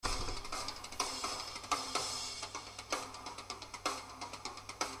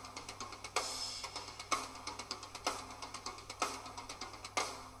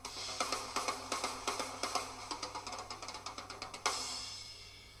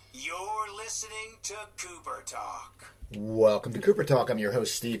You're listening to Cooper Talk. Welcome to Cooper Talk. I'm your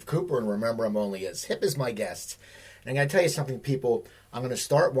host, Steve Cooper, and remember, I'm only as hip as my guests. And I'm going to tell you something, people. I'm going to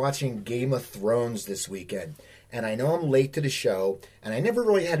start watching Game of Thrones this weekend. And I know I'm late to the show, and I never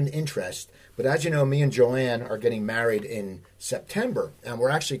really had an interest. But as you know, me and Joanne are getting married in September. And we're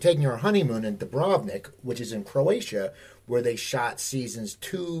actually taking our honeymoon in Dubrovnik, which is in Croatia, where they shot seasons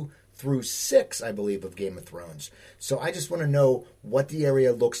 2 through 6, I believe, of Game of Thrones. So I just want to know what the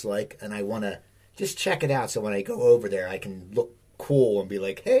area looks like, and I want to just check it out so when I go over there, I can look cool and be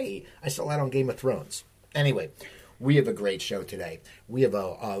like, hey, I saw that on Game of Thrones. Anyway, we have a great show today. We have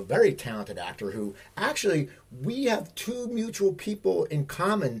a very talented actor who, actually, we have two mutual people in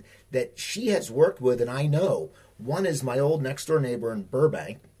common that she has worked with and I know. One is my old next-door neighbor in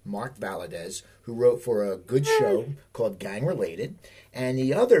Burbank, Mark Valadez, who wrote for a good show called Gang Related. And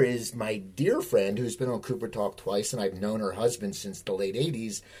the other is my dear friend who's been on Cooper Talk twice, and I've known her husband since the late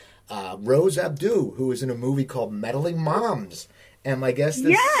 80s, Rose Abdu, who is in a movie called Meddling Moms. And my guest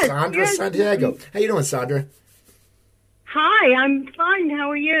is Sandra Santiago. How you doing, Sandra? Hi, I'm fine. How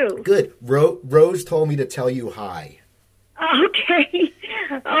are you? Good. Rose told me to tell you hi. Okay.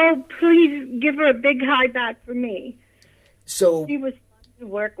 Oh, please give her a big hi back for me. So she was fun to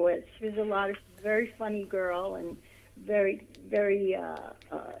work with. She was a very funny girl and very, very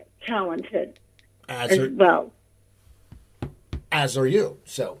talented as well. As are you.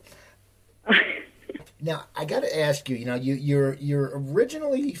 So now I got to ask you. You know, you're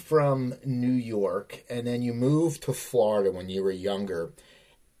originally from New York, and then you moved to Florida when you were younger.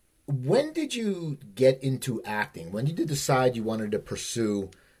 When did you get into acting? When did you decide you wanted to pursue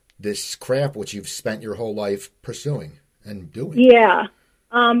this craft, which you've spent your whole life pursuing and doing? Yeah.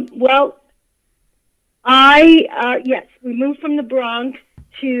 Well, yes, we moved from the Bronx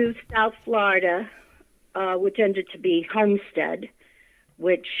to South Florida, which ended to be Homestead,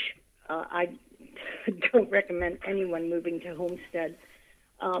 which I don't recommend anyone moving to Homestead.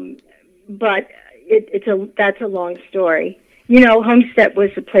 But that's a long story. You know, Homestead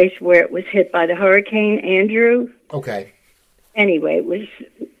was the place where it was hit by the Hurricane Andrew. Okay. Anyway, it was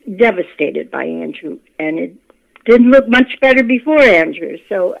devastated by Andrew, and it didn't look much better before Andrew.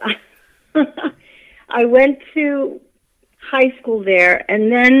 So I went to high school there,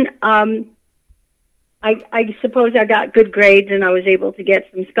 and then I suppose I got good grades, and I was able to get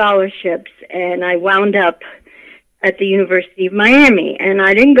some scholarships, and I wound up at the University of Miami, and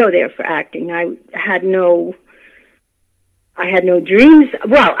I didn't go there for acting. I had no dreams.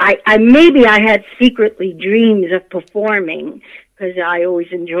 Well, maybe I had secretly dreams of performing, because I always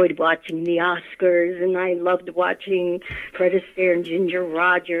enjoyed watching the Oscars, and I loved watching Fred Astaire and Ginger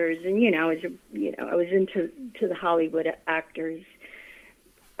Rogers, and I was into the Hollywood actors.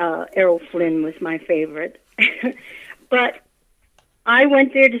 Errol Flynn was my favorite, but I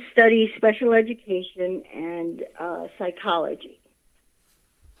went there to study special education and psychology.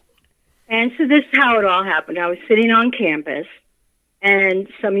 And so this is how it all happened. I was sitting on campus, and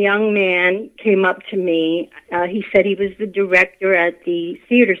some young man came up to me. He said he was the director at the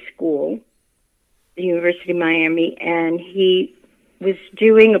theater school, the University of Miami, and he was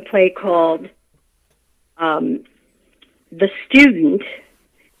doing a play called The Student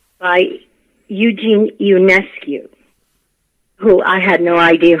by Eugene Ionescu, who I had no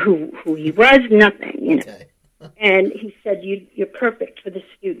idea who he was, nothing, Okay. And he said, you're perfect for The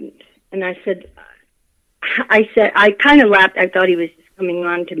Student. And I said, I kind of laughed. I thought he was just coming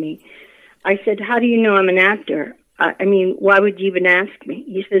on to me. I said, how do you know I'm an actor? I mean, why would you even ask me?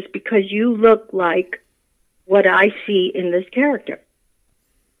 He says, because you look like what I see in this character.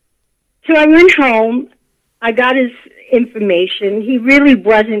 So I went home. I got his information. He really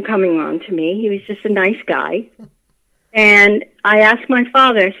wasn't coming on to me. He was just a nice guy. And I asked my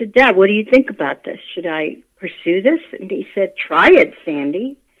father, I said, Dad, what do you think about this? Should I pursue this? And he said, try it,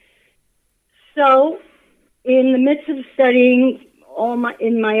 Sandy. So, in the midst of studying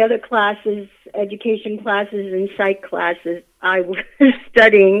in my other classes, education classes and psych classes, I was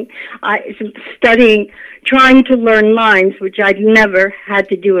studying, trying to learn lines, which I'd never had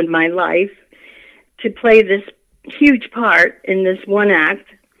to do in my life, to play this huge part in this one act.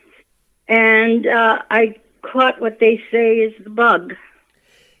 And I caught what they say is the bug,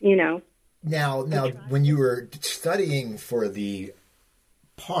 Now, when you were studying for the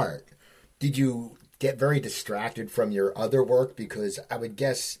part, did you get very distracted from your other work? Because I would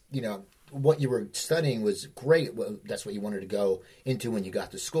guess, what you were studying was great. Well, that's what you wanted to go into when you got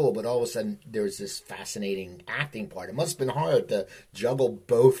to school. But all of a sudden, there was this fascinating acting part. It must have been hard to juggle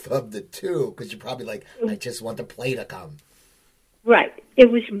both of the two, because you're probably like, I just want the play to come. Right. It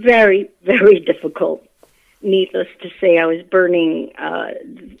was very, very difficult. needless to say, I was burning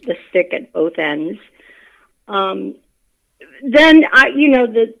the stick at both ends. Then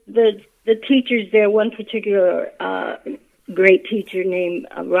the teachers there, one particular great teacher named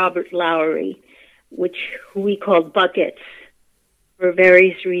Robert Lowery, who we called Buckets for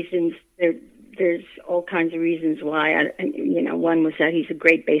various reasons. There's all kinds of reasons why. One was that he's a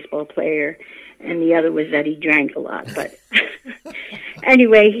great baseball player, and the other was that he drank a lot. But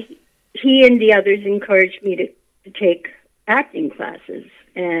anyway, he and the others encouraged me to take acting classes,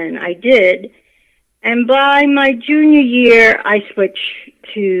 and I did. And by my junior year, I switched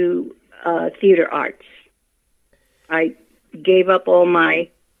to theater arts. I gave up all my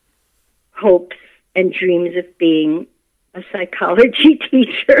hopes and dreams of being a psychology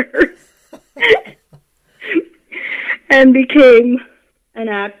teacher and became an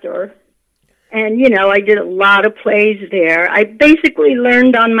actor. And, I did a lot of plays there. I basically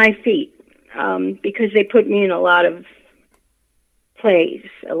learned on my feet because they put me in a lot of plays,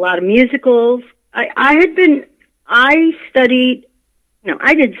 a lot of musicals. I didn't study.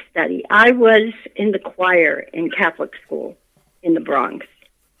 I was in the choir in Catholic school in the Bronx.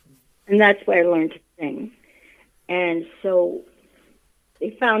 And that's where I learned to sing. And so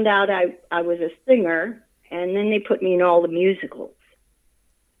they found out I was a singer, and then they put me in all the musicals.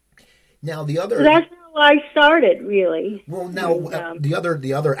 Now so that's how I started, really. Well, now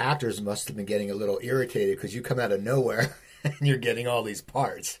the other actors must have been getting a little irritated because you come out of nowhere and you're getting all these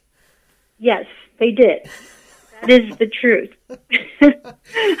parts. Yes, they did. That is the truth.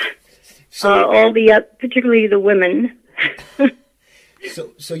 So particularly the women.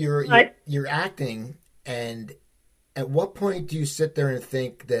 So you're acting, and at what point do you sit there and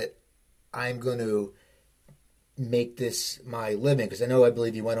think that I'm going to make this my living? Because I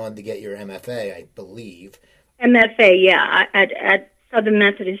believe you went on to get your MFA, I believe. MFA, yeah, at Southern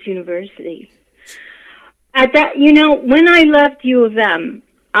Methodist University. At that, when I left U of M,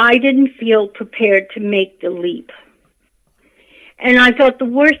 I didn't feel prepared to make the leap. And I thought the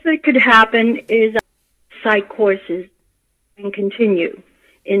worst that could happen is psych courses and continue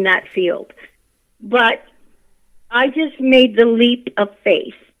in that field. But I just made the leap of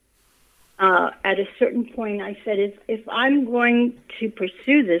faith. At a certain point, I said, if I'm going to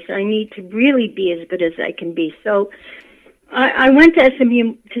pursue this, I need to really be as good as I can be. So I went to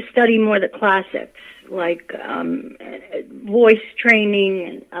SMU to study more of the classics, like voice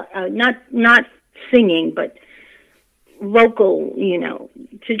training, and not singing, but vocal,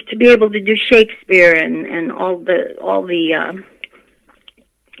 to be able to do Shakespeare and all the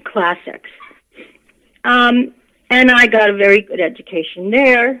classics. And I got a very good education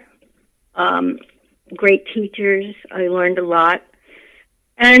there. Great teachers. I learned a lot.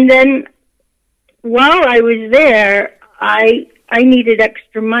 And then while I was there, I needed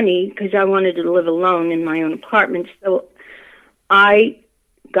extra money because I wanted to live alone in my own apartment. So I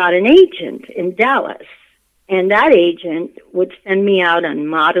got an agent in Dallas. And that agent would send me out on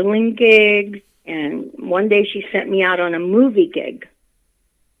modeling gigs. And one day she sent me out on a movie gig.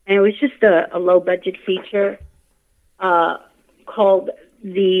 And it was just a low-budget feature called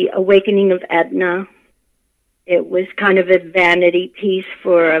The Awakening of Edna. It was kind of a vanity piece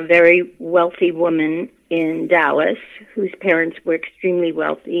for a very wealthy woman in Dallas whose parents were extremely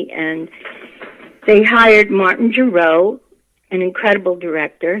wealthy. And they hired Martin Gero, an incredible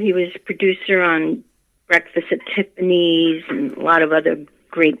director. He was producer on Breakfast at Tiffany's and a lot of other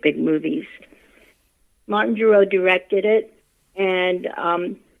great big movies. Martin Gero directed it, and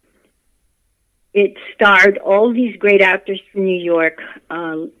it starred all these great actors from New York,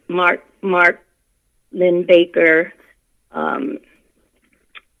 Mark Lynn-Baker,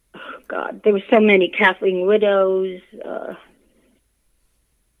 there were so many, Kathleen Widdows,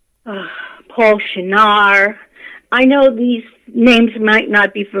 Paul Shinar. I know these names might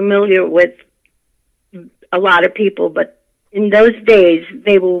not be familiar with a lot of people, but in those days,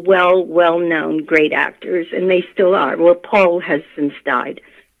 they were well-known great actors, and they still are. Well, Paul has since died.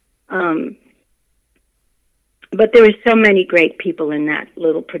 But there were so many great people in that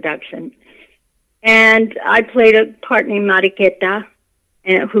little production. And I played a part named Mariqueta,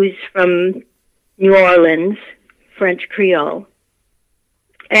 who's from New Orleans, French Creole.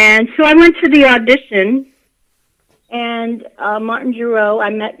 And so I went to the audition, and I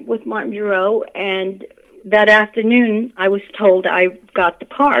met with Martin Gero, and that afternoon I was told I got the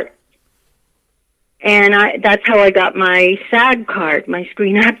part. And that's how I got my SAG card, my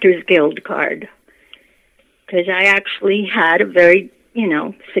Screen Actors Guild card, because I actually had a very,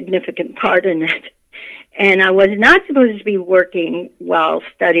 significant part in it. And I was not supposed to be working while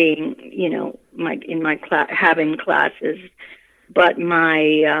studying, having classes, but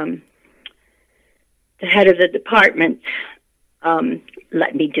my the head of the department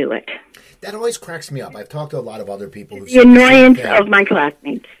let me do it. That always cracks me up. I've talked to a lot of other people who The annoyance of my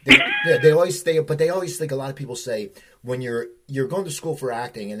classmates. They always say, but they always think, a lot of people say, when you're going to school for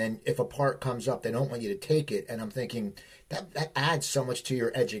acting, and then if a part comes up, they don't want you to take it. And I'm thinking that adds so much to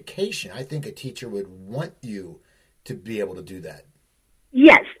your education. I think a teacher would want you to be able to do that.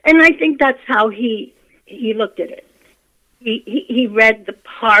 Yes, and I think that's how he looked at it. He read the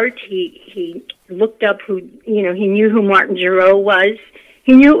part. He looked up who, he knew who Martin Gero was.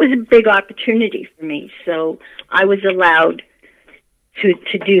 He knew it was a big opportunity for me, so I was allowed to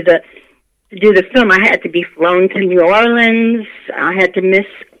do the film. I had to be flown to New Orleans. I had to miss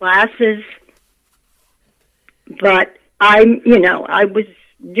classes, but I was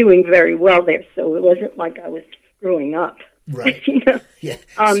doing very well there, so it wasn't like I was screwing up. Right. Yes.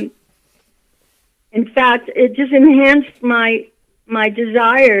 In fact, it just enhanced my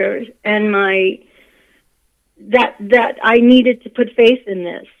desire and that I needed to put faith in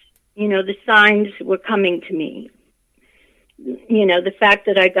this. The signs were coming to me. The fact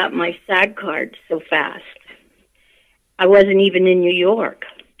that I got my SAG card so fast. I wasn't even in New York.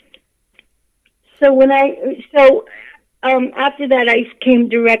 So after that, I came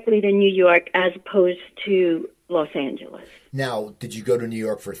directly to New York as opposed to Los Angeles. Now, did you go to New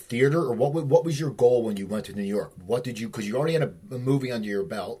York for theater, or what was your goal when you went to New York? Because you already had a movie under your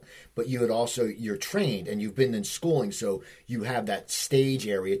belt, but you're trained and you've been in schooling, so you have that stage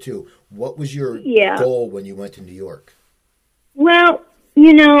area too. What was your goal when you went to New York? Well,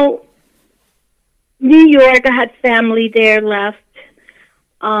 New York, I had family there left.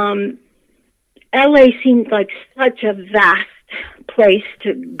 LA seemed like such a vast place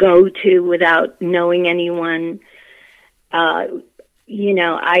to go to without knowing anyone. I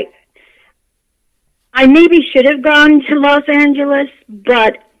maybe should have gone to Los Angeles,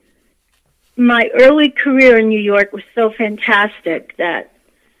 but my early career in New York was so fantastic that,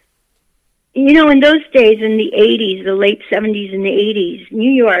 in those days, in the 80s, the late 70s and the 80s,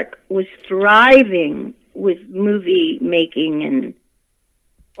 New York was thriving with movie making, and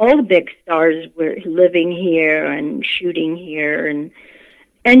all the big stars were living here and shooting here,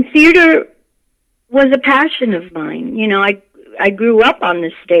 and theater was a passion of mine. I grew up on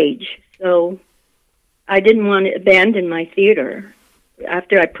the stage, so I didn't want to abandon my theater.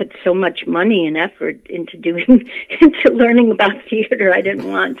 After I put so much money and effort into learning about theater, I didn't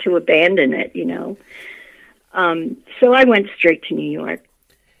want to abandon it, So I went straight to New York.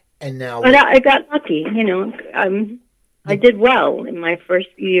 And now, but I got lucky, I did well in my first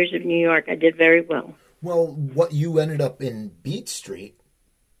few years of New York. I did very well. Well, you ended up in Beat Street.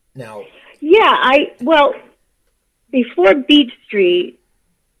 Now, before Beat Street,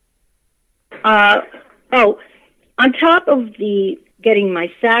 on top of getting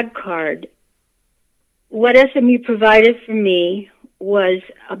my SAG card, what SMU provided for me was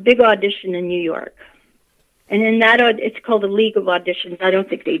a big audition in New York. And in that, it's called the League of Auditions. I don't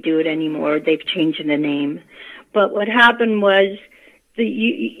think they do it anymore. They've changed the name. But what happened was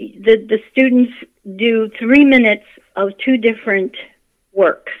the students do 3 minutes of 2 different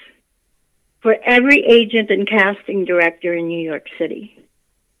works for every agent and casting director in New York City.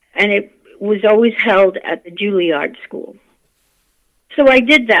 And it was always held at the Juilliard School. So I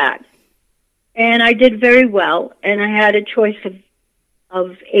did that. And I did very well. And I had a choice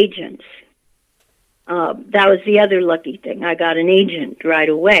of agents. That was the other lucky thing. I got an agent right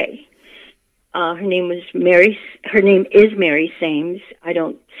away. Her name is Mary Sames. I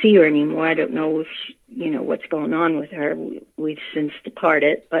don't see her anymore. I don't know if what's going on with her. We've since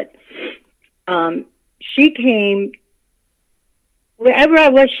departed, but she came wherever I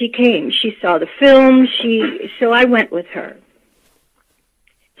was. She came. She saw the film. So I went with her.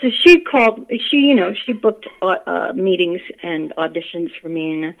 So she called. She booked meetings and auditions for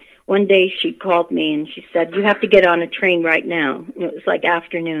me. And one day she called me and she said, "You have to get on a train right now." And it was like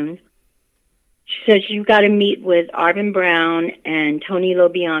afternoon. She says, "You've got to meet with Arvin Brown and Tony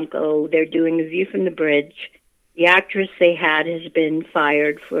LoBianco. They're doing A View from the Bridge. The actress they had has been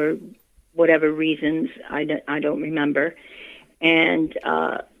fired for whatever reasons. I don't remember. And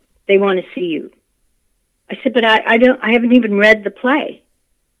they want to see you." I said, "But I haven't even read the play."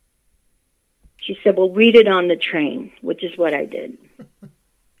 She said, "Well, read it on the train," which is what I did.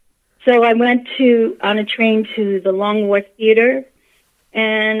 So I went on a train to the Long Wharf Theater,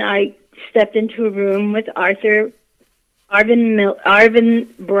 and I stepped into a room with Arvin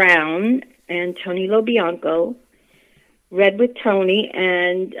Brown and Tony LoBianco, read with Tony,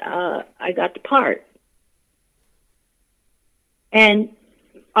 and I got the part. And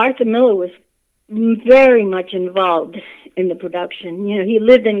Arthur Miller was very much involved in the production. He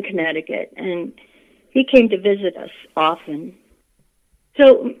lived in Connecticut, and He came to visit us often.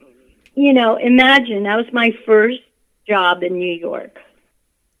 So, imagine that was my first job in New York.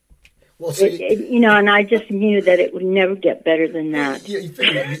 Well, so and I just knew that it would never get better than that. You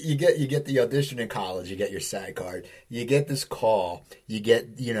get the audition in college, you get your SAG card, you get this call, you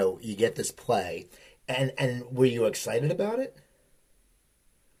get this play, and were you excited about it?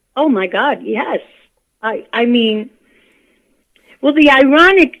 Oh my God, yes. I mean, well, the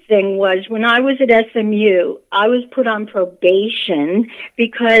ironic thing was when I was at SMU, I was put on probation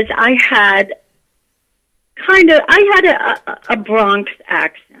because I had a Bronx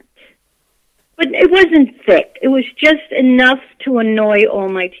accent. But it wasn't thick. It was just enough to annoy all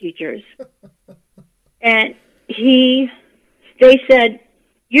my teachers. And they said,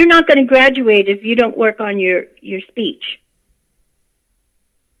 "You're not going to graduate if you don't work on your speech."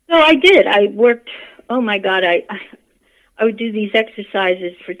 So I did. I worked, oh my God, I would do these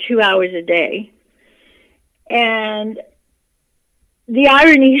exercises for 2 hours a day. And the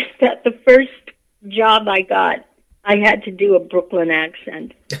irony is that the first job I got, I had to do a Brooklyn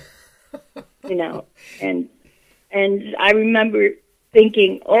accent. And I remember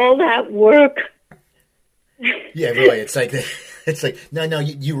thinking all that work. Yeah, really. It's like no.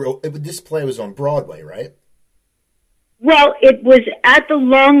 You wrote this play was on Broadway, right? Well, it was at the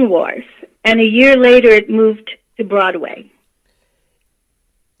Long Wharf, and a year later it moved to Broadway.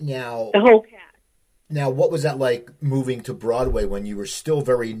 Now, the whole cast. Now, what was that like moving to Broadway when you were still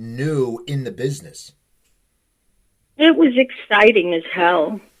very new in the business? It was exciting as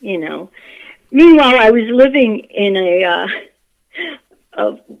hell, Meanwhile, I was living in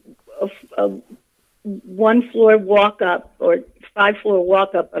a one-floor walk-up or 5-floor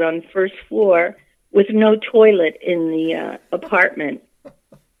walk-up, but on the first floor with no toilet in the apartment.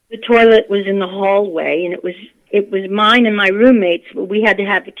 The toilet was in the hallway, and it was mine and my roommates, but we had to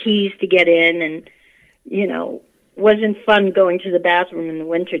have the keys to get in, and wasn't fun going to the bathroom in the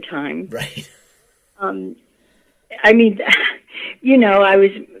wintertime. Right. I mean, I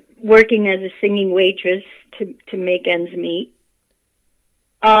was working as a singing waitress to make ends meet.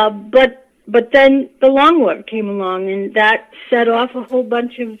 But then the Long Wharf came along, and that set off a whole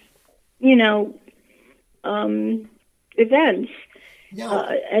bunch of, events.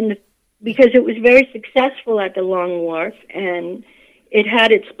 Yeah. And because it was very successful at the Long Wharf, and it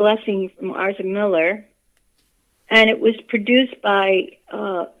had its blessing from Arthur Miller, and it was produced by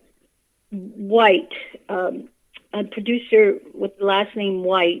White, a producer with the last name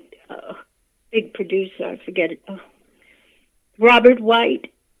White, big producer, I forget it. Robert Whitehead.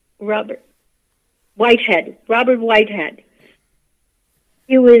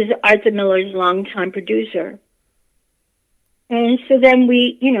 He was Arthur Miller's longtime producer. And so then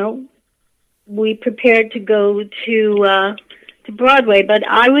we prepared to go to Broadway, but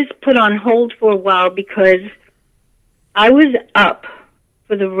I was put on hold for a while because I was up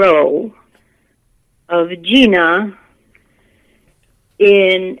for the role of Gina.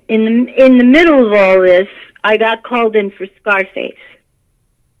 In the middle of all this, I got called in for Scarface,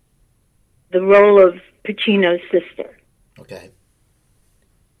 the role of Pacino's sister. Okay.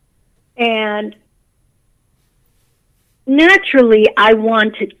 And naturally, I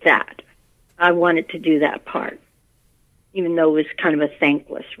wanted that. I wanted to do that part, even though it was kind of a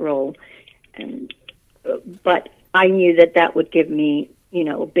thankless role. But I knew that would give me,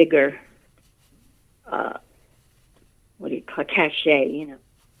 a bigger, cachet,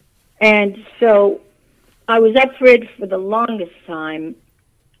 And so I was up for it for the longest time.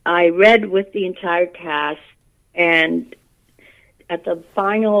 I read with the entire cast, and at the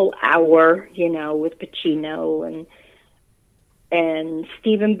final hour, with Pacino and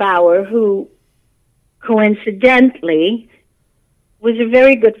Stephen Bauer, who coincidentally was a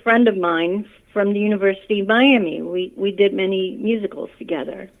very good friend of mine from the University of Miami. We did many musicals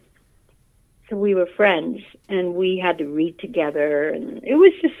together. So we were friends, and we had to read together, and it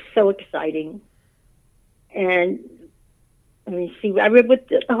was just so exciting. And I read with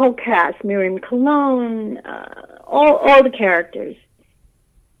the whole cast, Miriam Colon, all the characters.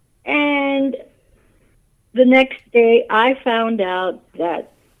 And the next day, I found out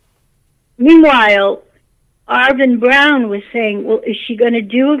that, meanwhile, Arvin Brown was saying, well, is she going to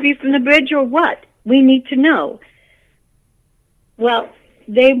do A View from the Bridge or what? We need to know. Well,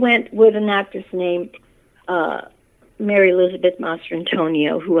 they went with an actress named Mary Elizabeth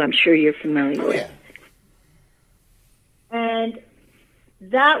Mastrantonio, who I'm sure you're familiar with. Yeah. And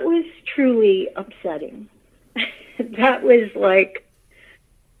that was truly upsetting. That was like,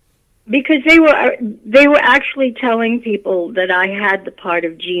 because they were actually telling people that I had the part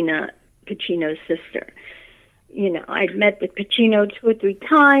of Gina, Pacino's sister. I'd met with Pacino 2 or 3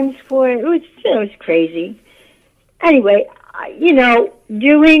 times for it. It was crazy. Anyway,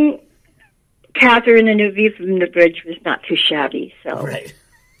 doing Catherine in A View from the Bridge was not too shabby. So right.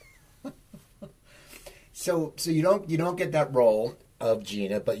 So you don't get that role of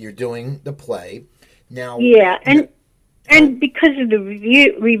Gina, but you're doing the play now. Yeah, and because of the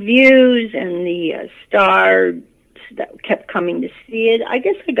reviews and the stars that kept coming to see it, I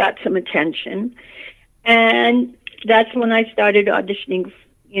guess I got some attention. And that's when I started auditioning,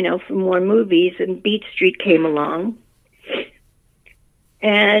 for more movies, and Beat Street came along.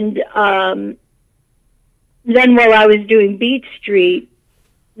 And then while I was doing Beat Street,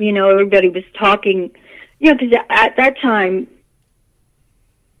 everybody was talking, because at that time,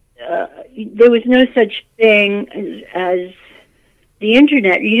 there was no such thing as the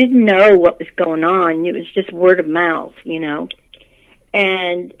internet. You didn't know what was going on. It was just word of mouth,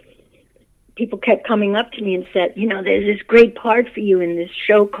 And people kept coming up to me and said, there's this great part for you in this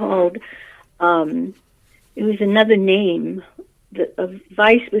show called, it was another name.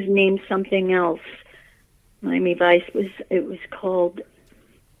 Vice was named something else. Miami Vice was called,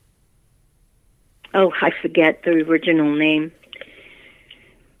 I forget the original name.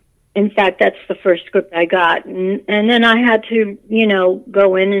 In fact, that's the first script I got. And then I had to,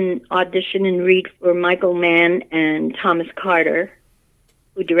 go in and audition and read for Michael Mann and Thomas Carter,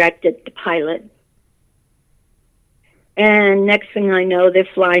 who directed the pilot. And next thing I know, they're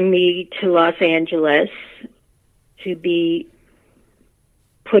flying me to Los Angeles to be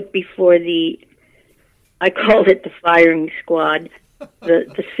put before I called it the firing squad,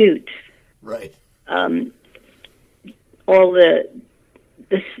 the suits. Right. All the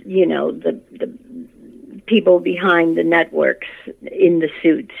people behind the networks in the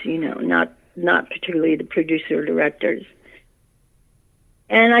suits, not particularly the producer or directors.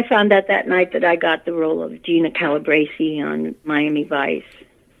 And I found out that night that I got the role of Gina Calabresi on Miami Vice.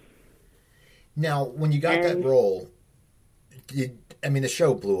 Now, when you got that role, the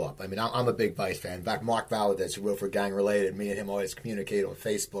show blew up. I'm a big Vice fan. In fact, Mark Valadez, who wrote for Gang Related, me and him always communicate on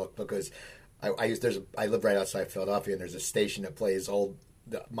Facebook because I live right outside Philadelphia, and there's a station that plays old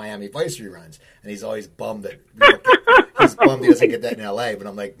Miami Vice reruns, and he's always bummed that he doesn't get that in L.A. But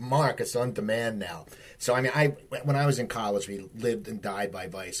I'm like, Mark, it's on demand now. So when I was in college, we lived and died by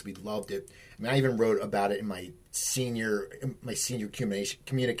Vice. We loved it. I even wrote about it in my senior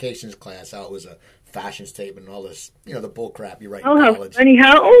communications class. How it was a fashion statement and all this, the bull crap you write in college. How funny!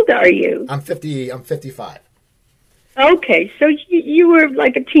 How old are you? I'm 55. Okay, so you were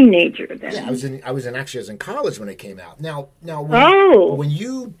like a teenager then. Yeah, I was in college when it came out. Now when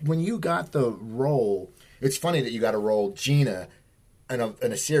you got the role, it's funny that you got a role Gina in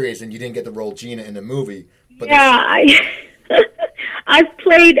a series and you didn't get the role Gina in the movie. But yeah, I've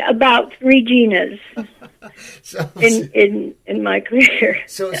played about 3 Ginas in my career.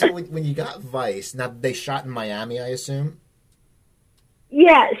 So when you got Vice, now they shot in Miami, I assume.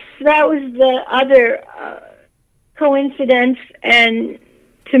 Yes, that was the other coincidence, and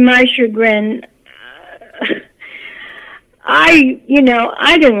to my chagrin, I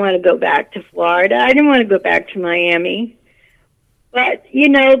didn't want to go back to Florida. I didn't want to go back to Miami. But,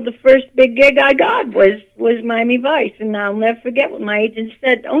 the first big gig I got was Miami Vice, and I'll never forget what my agent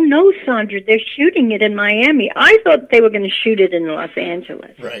said. Oh, no, Sandra, they're shooting it in Miami. I thought they were going to shoot it in Los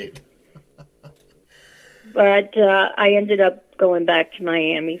Angeles. Right. But I ended up going back to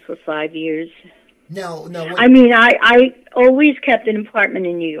Miami for 5 years. No. I always kept an apartment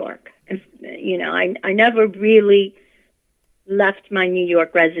in New York. And, I never really left my New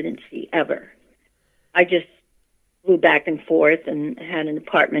York residency ever. I just flew back and forth and had an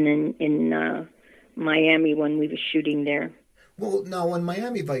apartment in Miami when we were shooting there. Well, no, when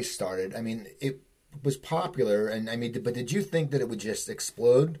Miami Vice started, it was popular, but did you think that it would just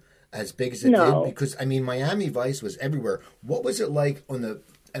explode as big as it did? Because, Miami Vice was everywhere. What was it like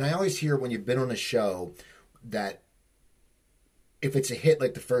and I always hear when you've been on a show that if it's a hit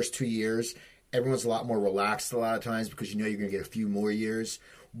like the first 2 years, everyone's a lot more relaxed a lot of times because you're going to get a few more years.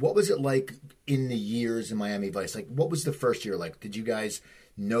 What was it like in the years in Miami Vice? Like, what was the first year like? Did you guys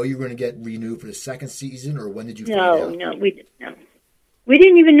know you were going to get renewed for the second season, or when did you find out? No, we didn't know. We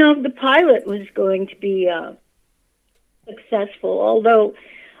didn't even know if the pilot was going to be successful, although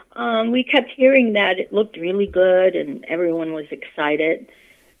we kept hearing that it looked really good and everyone was excited.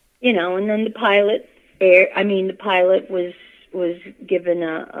 And then the pilot the pilot was given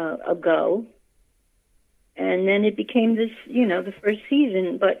a go. And then it became this, the first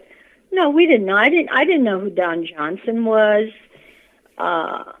season. But no, we didn't know. I didn't know who Don Johnson was.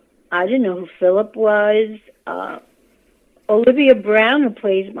 I didn't know who Philip was. Olivia Brown, who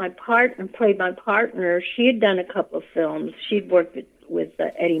played my partner, she had done a couple of films. She'd worked with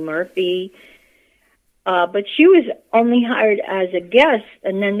Eddie Murphy, but she was only hired as a guest,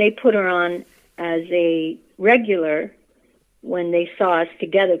 and then they put her on as a regular when they saw us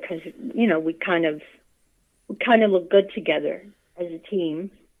together because we kind of looked good together as a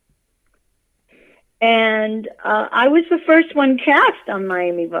team. And I was the first one cast on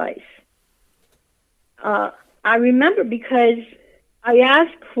Miami Vice. I remember because I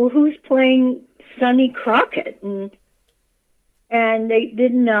asked, well, who's playing Sonny Crockett? And they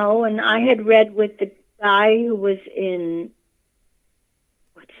didn't know. And I had read with the guy who was in,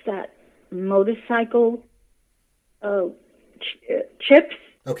 what's that, motorcycle, Chips?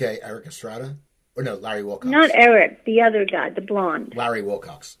 Okay, Eric Estrada? Or no, Larry Wilcox. Not Eric, the other guy, the blonde. Larry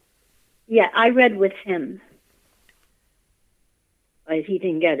Wilcox. Yeah, I read with him. But he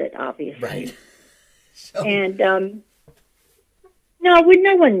didn't get it, obviously. Right. So. And, no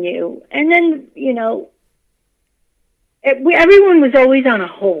one knew. And then, everyone was always on a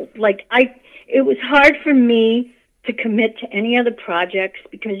hold. It was hard for me to commit to any other projects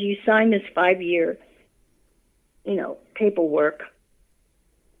because you sign this 5-year, paperwork.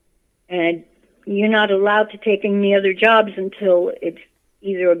 And you're not allowed to take any other jobs until it's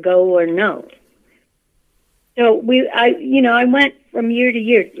either a go or no. So I went from year to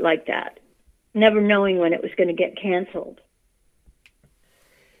year like that, never knowing when it was going to get canceled.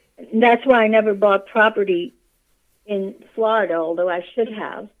 And that's why I never bought property in Florida, although I should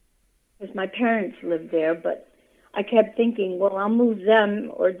have, because my parents lived there. But I kept thinking, well, I'll move them,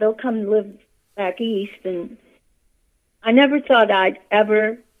 or they'll come live back east. And I never thought I'd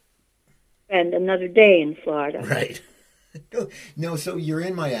ever spend another day in Florida. Right. No, so you're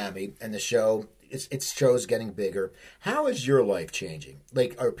in Miami, and the show's getting bigger. How is your life changing?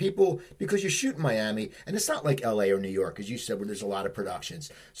 Are people, because you shoot in Miami, and it's not like LA or New York, as you said, where there's a lot of productions.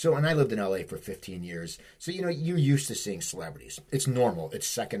 So, and I lived in LA for 15 years. So, you're used to seeing celebrities. It's normal. It's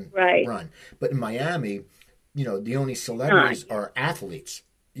second run. But in Miami, the only celebrities are athletes,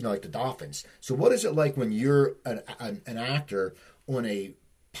 like the Dolphins. So what is it like when you're an actor on a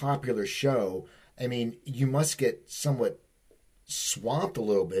popular show? I mean, you must get somewhat swamped a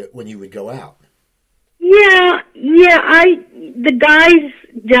little bit when you would go out. Yeah. The guys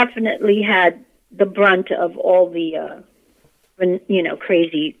definitely had the brunt of all the,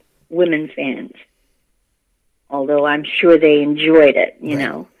 crazy women fans. Although I'm sure they enjoyed it,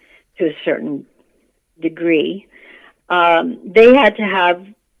 to a certain degree. They had to have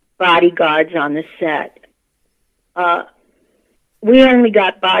bodyguards on the set. We only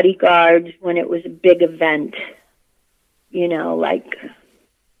got bodyguards when it was a big event.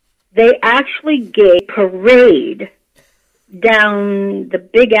 They actually gave a parade down the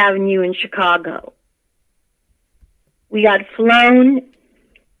big avenue in Chicago. We got flown.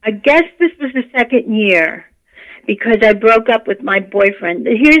 I guess this was the second year because I broke up with my boyfriend.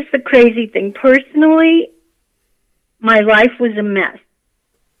 Here's the crazy thing. Personally, my life was a mess.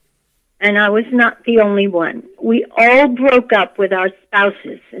 And I was not the only one. We all broke up with our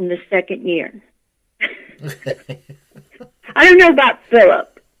spouses in the second year. I don't know about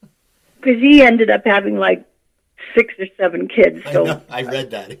Philip, because he ended up having 6 or 7 kids. So I read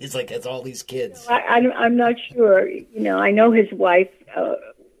that. He's has all these kids. I'm not sure. I know his wife,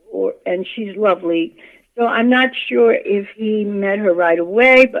 and she's lovely. So I'm not sure if he met her right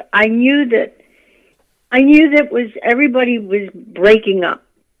away, but I knew that everybody was breaking up.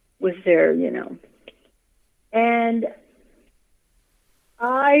 Was there, and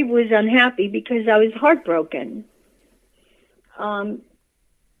I was unhappy because I was heartbroken.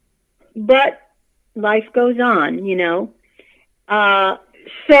 But life goes on,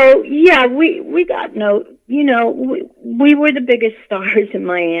 So yeah, we got we were the biggest stars in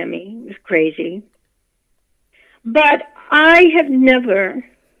Miami. It was crazy. But I have never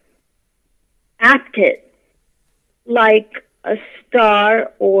acted like a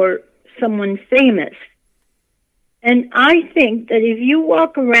star or someone famous. And I think that if you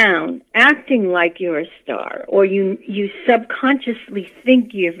walk around acting like you're a star, or you subconsciously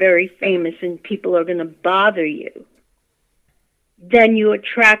think you're very famous and people are going to bother you, then you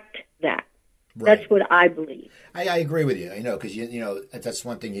attract that. Right. That's what I believe. I agree with you. I know, because that's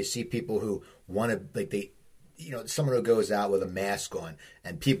one thing. You see people who want to someone who goes out with a mask on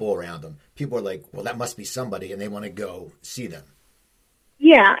and people around them. People are like, well, that must be somebody, and they want to go see them.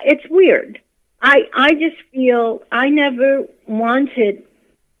 Yeah, it's weird. I just feel I never wanted.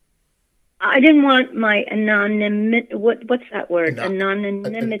 I didn't want my anonymity. What's that word?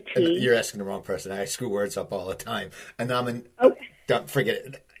 Anonymity. You're asking the wrong person. I screw words up all the time. Oh. Don't forget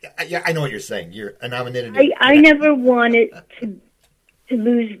it. Yeah, I know what you're saying. You're a nominated. I never wanted to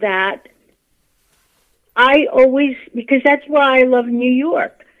lose that. I always, because that's why I love New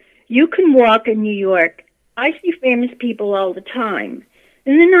York. You can walk in New York. I see famous people all the time,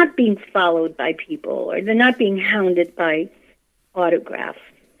 and they're not being followed by people, or they're not being hounded by autograph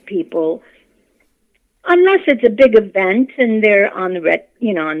people, unless it's a big event and they're on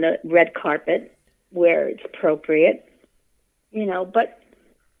the red carpet where it's appropriate, But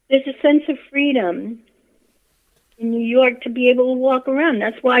there's a sense of freedom in New York to be able to walk around.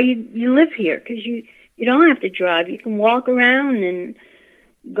 That's why you live here, because you don't have to drive. You can walk around and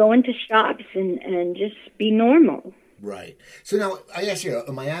go into shops and just be normal. Right. So now I ask you,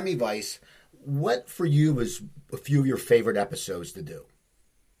 Miami Vice, what for you was a few of your favorite episodes to do?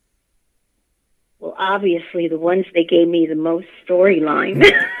 Well, obviously the ones they gave me the most storyline.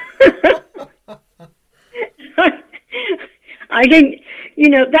 I didn't,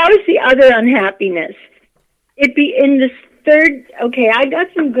 that was the other unhappiness. It'd be in the third, okay, I got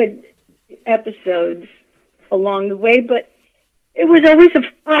some good episodes along the way, but it was always a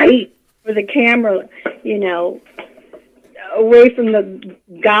fight for the camera, away from the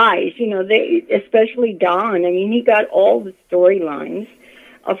guys, they, especially Don. I mean, he got all the storylines,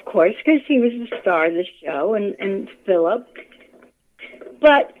 of course, because he was the star of the show, and Philip.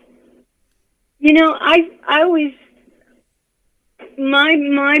 But, I always,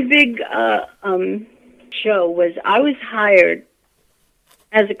 my big show was I was hired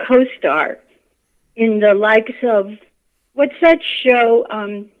as a co-star in the likes of, what's that show?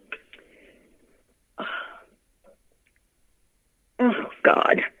 Oh,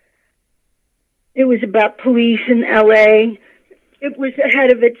 God. It was about police in L.A. It was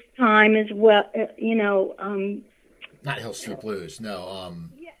ahead of its time as well, Not Hill Street Blues, no.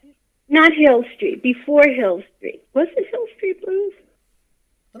 Not Hill Street, before Hill Street. Was it Hill Street Blues?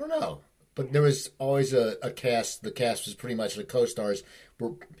 I don't know. But there was always a cast. The cast was pretty much, the co-stars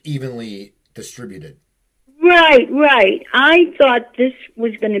were evenly distributed. Right. I thought this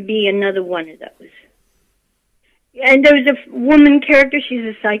was going to be another one of those. And there was a woman character. She's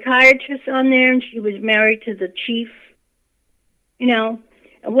a psychiatrist on there, and she was married to the chief.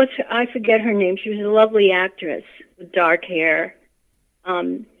 I forget her name. She was a lovely actress with dark hair.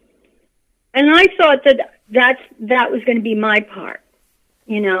 And I thought that was going to be my part.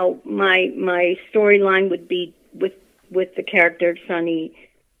 My storyline would be with the character of Sonny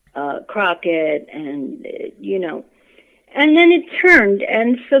Crockett, and and then it turned,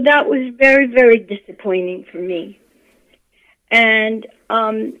 and so that was very, very disappointing for me. And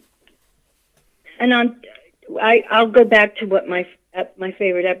I'll go back to what my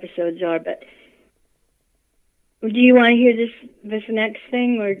favorite episodes are, but do you want to hear this next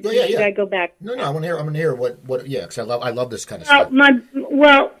thing, or should I go back? No, I want to hear. I'm going to hear what. Yeah, because I love this kind of stuff.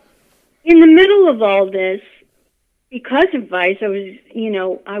 In the middle of all this, because of Vice, I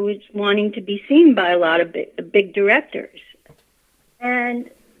was wanting to be seen by a lot of big directors,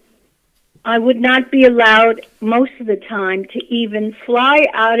 and I would not be allowed most of the time to even fly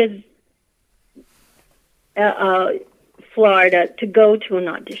out of Florida to go to an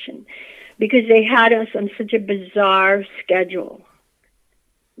audition, because they had us on such a bizarre schedule.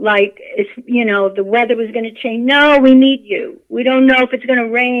 Like, the weather was going to change. No, we need you. We don't know if it's going to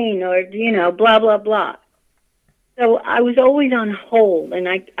rain, or, blah, blah, blah. So I was always on hold, and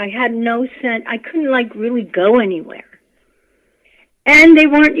I had no sense. I couldn't, really go anywhere. And they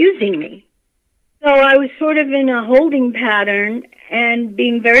weren't using me. So I was sort of in a holding pattern and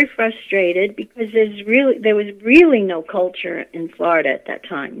being very frustrated, because there was really no culture in Florida at that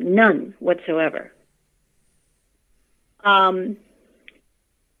time. None whatsoever. And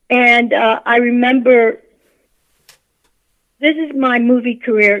I remember, this is my movie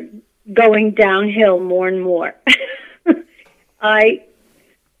career going downhill more and more.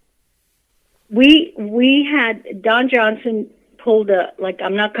 We had, Don Johnson pulled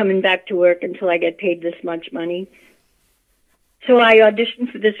I'm not coming back to work until I get paid this much money. So I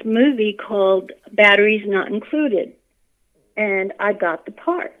auditioned for this movie called Batteries Not Included, and I got the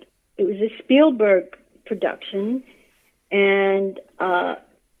part. It was a Spielberg production, and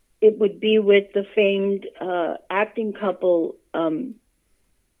it would be with the famed acting couple,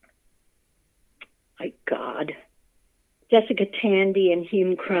 Jessica Tandy and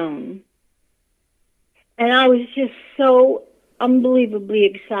Hume Crone. And I was just so unbelievably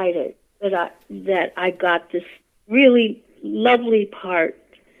excited that I got this really lovely part.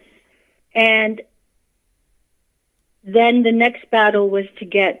 And then the next battle was to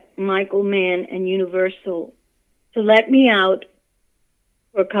get Michael Mann and Universal to let me out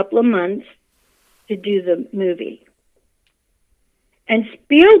for a couple of months to do the movie. And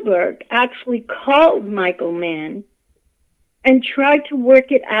Spielberg actually called Michael Mann and tried to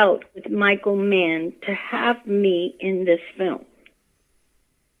work it out with Michael Mann to have me in this film.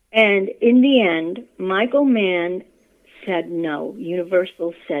 And in the end, Michael Mann said no.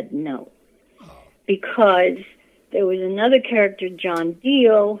 Universal said no. Because there was another character, John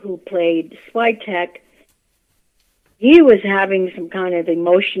Deal, who played Switek. He was having some kind of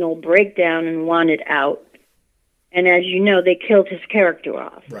emotional breakdown and wanted out. And as you know, they killed his character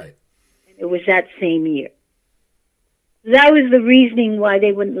off. Right. It was that same year. That was the reasoning why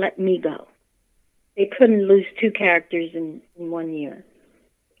they wouldn't let me go. They couldn't lose two characters in 1 year.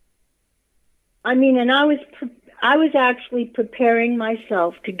 I mean, and I was actually preparing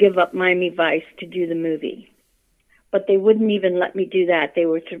myself to give up Miami Vice to do the movie. But they wouldn't even let me do that. They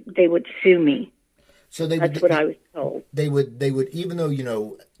would sue me. So that's what I was told. They would, even though, you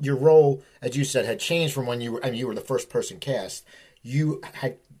know, your role, as you said, had changed from when you were the first person cast. You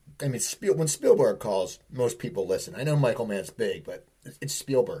had, I mean, when Spielberg calls, most people listen. I know Michael Mann's big, but it's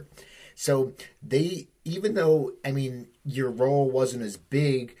Spielberg. So they, even though, I mean, your role wasn't as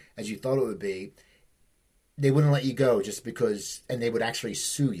big as you thought it would be, they wouldn't let you go just because, and they would actually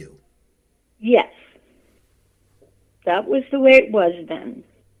sue you. Yes. That was the way it was then.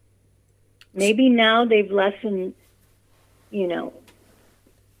 Maybe now they've lessened, you know.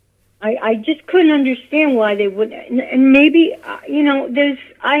 I just couldn't understand why they would. And maybe, you know,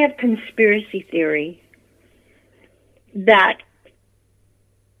 I have conspiracy theory that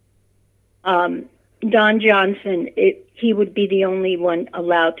Don Johnson, he would be the only one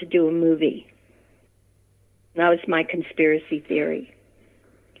allowed to do a movie. That was my conspiracy theory.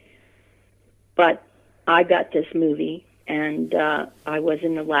 But I got this movie. And I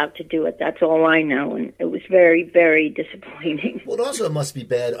wasn't allowed to do it. That's all I know, and it was very, very disappointing. Well, it also must be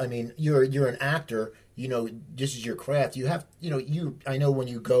bad. I mean, you're an actor. You know, this is your craft. You have, you know, I know when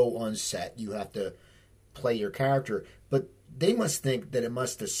you go on set, you have to play your character. But they must think that it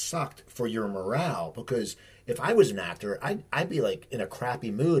must have sucked for your morale, because if I was an actor, I'd be like in a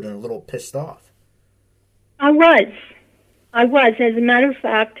crappy mood and a little pissed off. I was. As a matter of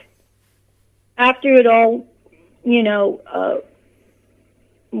fact, after it all, you know,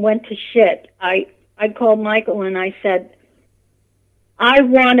 went to shit, I called Michael and I said, I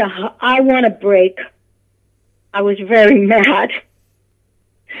want a break. I was very mad.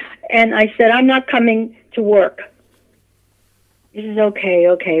 And I said, I'm not coming to work. He says,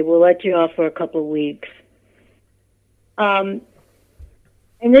 okay, we'll let you off for a couple of weeks. And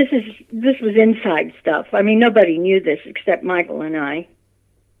this was inside stuff. I mean, nobody knew this except Michael and I.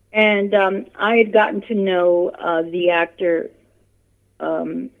 And I had gotten to know the actor.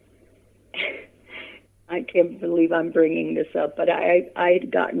 I can't believe I'm bringing this up, but I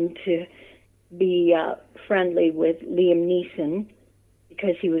had gotten to be friendly with Liam Neeson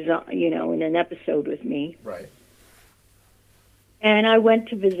because he was, you know, in an episode with me. Right. And I went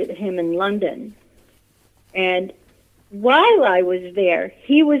to visit him in London. And while I was there,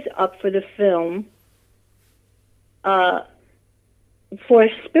 he was up for the film. For a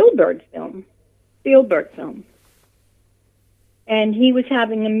Spielberg film. And he was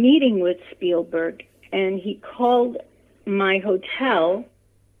having a meeting with Spielberg, and he called my hotel,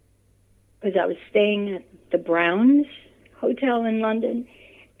 because I was staying at the Browns Hotel in London,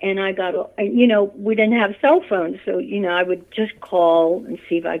 and I got, you know, we didn't have cell phones, so, you know, I would just call and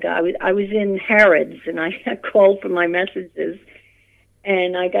see if I was in Harrods, and I called for my messages,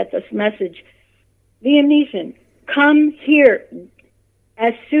 and I got this message, Liam Neeson, come here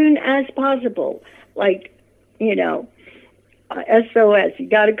as soon as possible, like, you know, SOS, you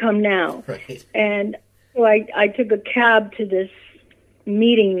got to come now. Right. And so I took a cab to this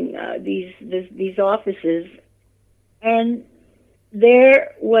meeting, these offices, and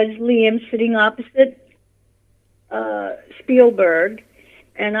there was Liam sitting opposite Spielberg,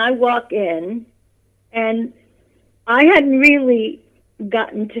 and I walk in, and I hadn't really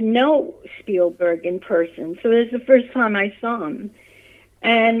gotten to know Spielberg in person, so this is the first time I saw him.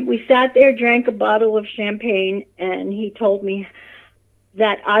 And we sat there, drank a bottle of champagne, and he told me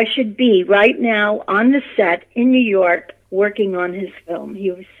that I should be right now on the set in New York working on his film. He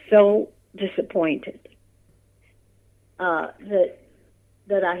was so disappointed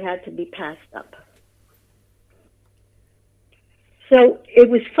that I had to be passed up. So it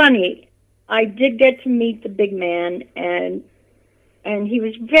was funny. I did get to meet the big man, and he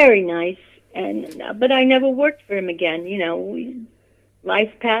was very nice. But I never worked for him again. You know,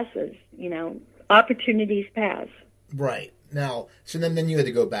 life passes. You know, opportunities pass. Right. Now, so then you had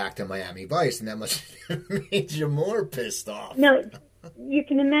to go back to Miami Vice, and that must have made you more pissed off. No, you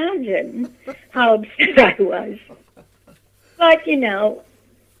can imagine how upset I was. But,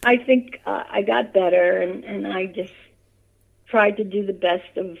 I think I got better, and I just tried to do the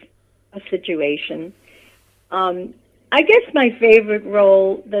best of a situation. I guess my favorite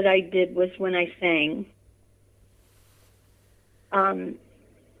role that I did was when I sang. I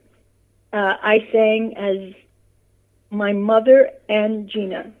sang as my mother and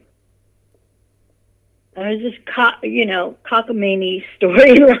Gina. It was this, cockamamie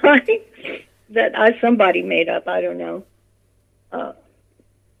storyline that somebody made up. I don't know.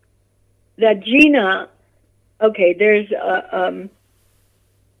 That Gina, okay, there's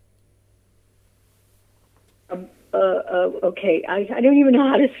okay, I don't even know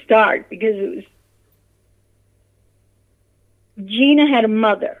how to start because it was. Gina had a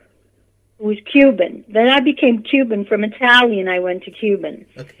mother who was Cuban. Then I became Cuban. From Italian, I went to Cuban.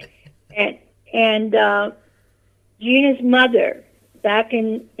 Okay. And Gina's mother, back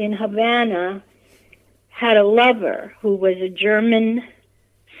in Havana, had a lover who was a German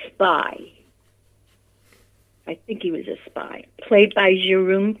spy. I think he was a spy, played by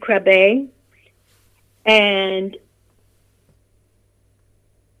Jérôme Krabbe. And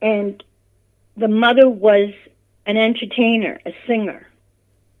the mother was an entertainer, a singer.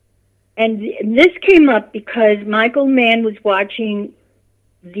 And this came up because Michael Mann was watching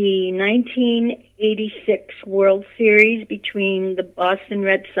the 1986 World Series between the Boston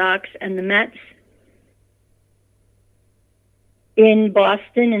Red Sox and the Mets in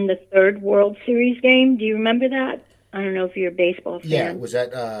Boston in the third World Series game. Do you remember that? I don't know if you're a baseball fan. Yeah, was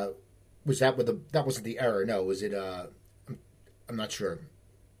that that wasn't the error? No, was it? I'm not sure.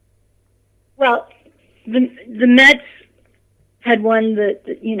 Well, the Mets had won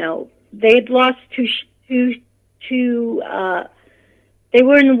they had lost two. They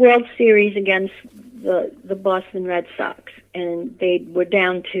were in the World Series against the Boston Red Sox, and they were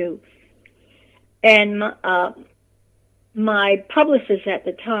down 2. And my publicist at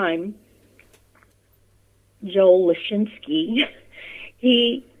the time, Joel Lashinsky,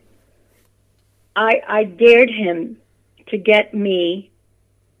 I dared him to get me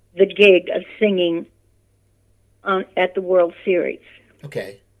the gig of singing at the World Series.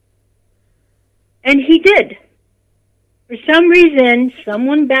 Okay. And he did. For some reason,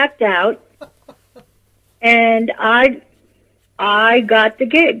 someone backed out, and I got the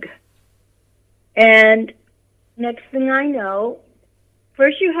gig. And next thing I know,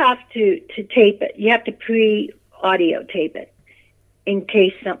 first you have to tape it. You have to pre-audio tape it in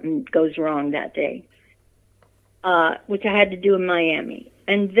case something goes wrong that day, which I had to do in Miami.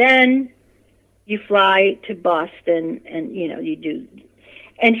 And then you fly to Boston, and, you do.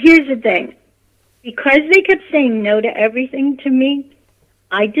 And here's the thing. Because they kept saying no to everything to me,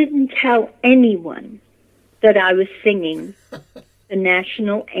 I didn't tell anyone that I was singing the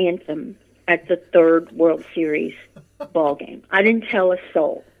national anthem at the third World Series ball game. I didn't tell a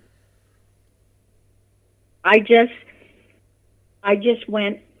soul. I just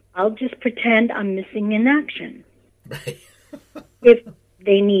went, I'll just pretend I'm missing in action. Right. If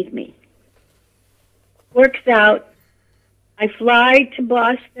they need me. Works out. I fly to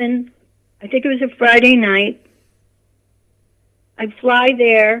Boston. I think it was a Friday night. I fly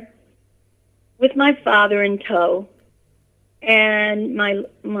there with my father in tow and my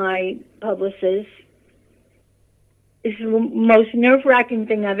publicist. It's the most nerve-wracking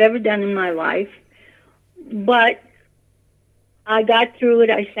thing I've ever done in my life. But I got through it.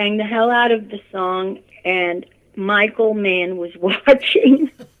 I sang the hell out of the song, and Michael Mann was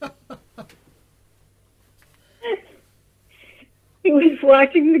watching. He was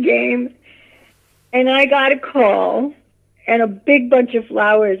watching the game. And I got a call and a big bunch of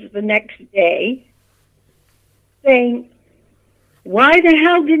flowers the next day saying, "Why the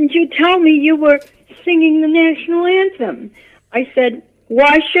hell didn't you tell me you were singing the national anthem?" I said,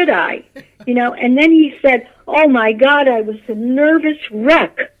 "Why should I?" And then he said, "Oh my God, I was a nervous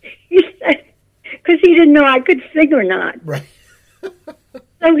wreck." He said, because he didn't know I could sing or not. Right.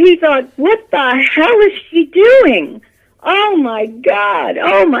 So he thought, what the hell is she doing? Oh my God.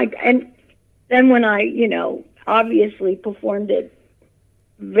 Oh my. And then when I, obviously performed it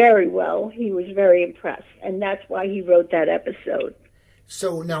very well, he was very impressed. And that's why he wrote that episode.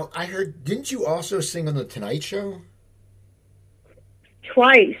 So now I heard, didn't you also sing on The Tonight Show?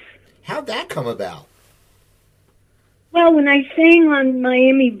 Twice. How'd that come about? Well, when I sang on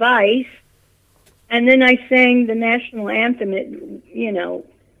Miami Vice, and then I sang the national anthem,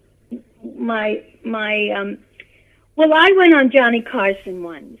 well, I went on Johnny Carson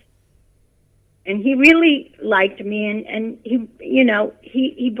once. And he really liked me, and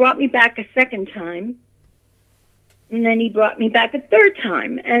he brought me back a second time, and then he brought me back a third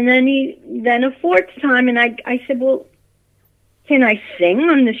time, and then a fourth time, and I said, well, can I sing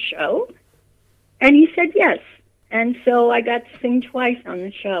on the show? And he said yes. And so I got to sing twice on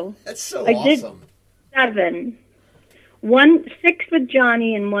the show. That's so I awesome. Did 7. 6 with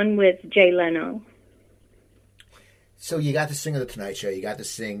Johnny and 1 with Jay Leno. So you got to sing on the Tonight Show. You got to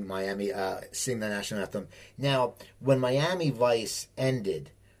sing sing the national anthem. Now, when Miami Vice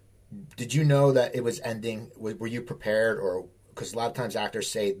ended, did you know that it was ending? Were you prepared, or because a lot of times actors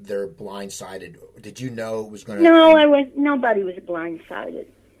say they're blindsided? Did you know it was going to? No, I was. Nobody was blindsided.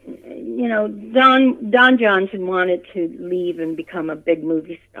 You know, Don Johnson wanted to leave and become a big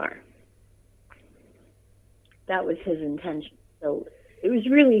movie star. That was his intention. So it was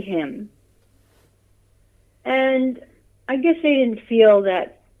really him. And I guess they didn't feel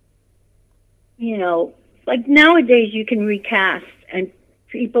that, you know, like nowadays you can recast and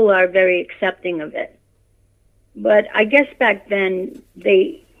people are very accepting of it. But I guess back then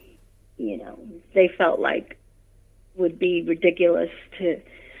they felt like it would be ridiculous to,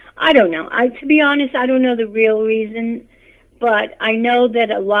 I don't know. To be honest, I don't know the real reason, but I know that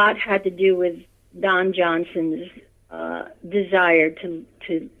a lot had to do with Don Johnson's desire to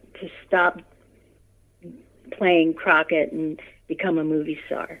stop playing Crockett and become a movie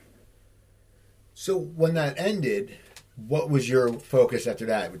star. So when that ended, what was your focus after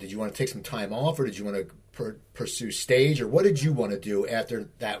that? Did you want to take some time off, or did you want to pursue stage, or what did you want to do after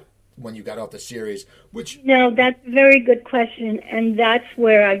that when you got off the series? No, that's a very good question, and that's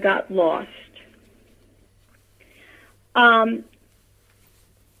where I got lost. I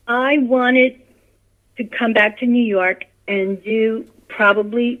wanted to come back to New York and do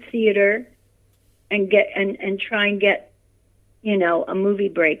probably theater and try and get, you know, a movie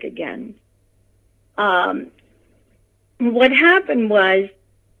break again. What happened was,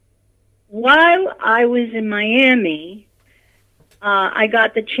 while I was in Miami, I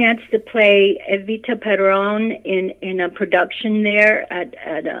got the chance to play Evita Peron in a production there at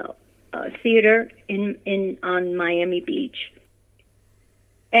a theater on Miami Beach.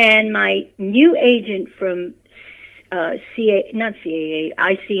 And my new agent from ICM.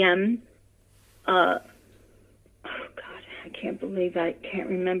 Oh God, I can't believe I can't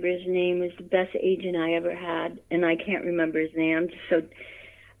remember his name. It was the best agent I ever had, and I can't remember his name. So,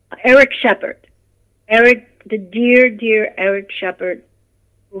 Eric Shepard, the dear Eric Shepard,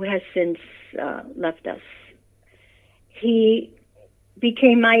 who has since left us. He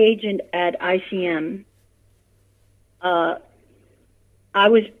became my agent at ICM. I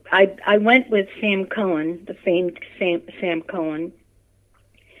went with Sam Cohen, the famed Sam Cohen,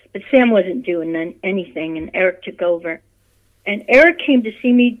 but Sam wasn't doing anything, and Eric took over. And Eric came to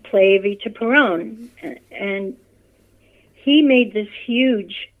see me play Evita Peron, and he made this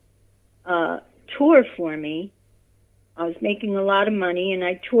huge tour for me. I was making a lot of money, and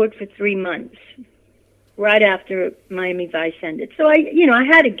I toured for 3 months, right after Miami Vice ended. So I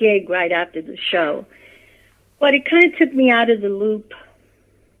had a gig right after the show, but it kind of took me out of the loop.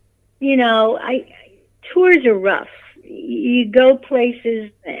 You know, tours are rough. You go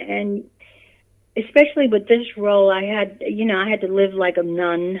places, and especially with this role, I had to live like a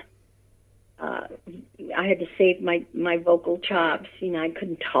nun. I had to save my vocal chops. You know, I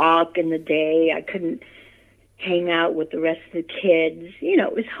couldn't talk in the day. I couldn't hang out with the rest of the kids. You know,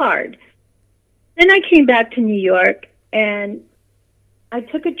 it was hard. Then I came back to New York, and I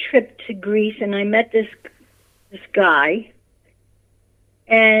took a trip to Greece, and I met this guy,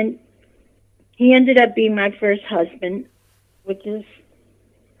 and he ended up being my first husband, which is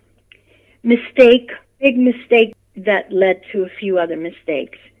big mistake that led to a few other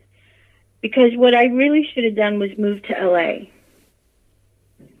mistakes. Because what I really should have done was move to LA.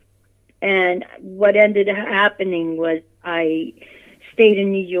 And what ended up happening was I stayed in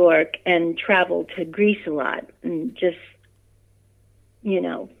New York and traveled to Greece a lot and just, you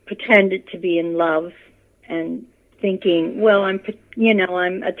know, pretended to be in love and thinking, well, I'm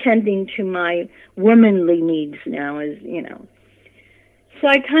attending to my womanly needs now, as you know. So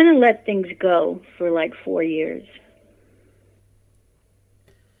I kind of let things go for like 4 years.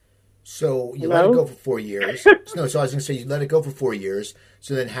 So you let it go for 4 years. No, so I was going to say you let it go for 4 years.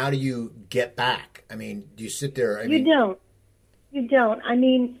 So then how do you get back? I mean, do you sit there? You don't. I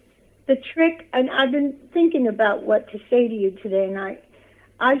mean, the trick, and I've been thinking about what to say to you today, and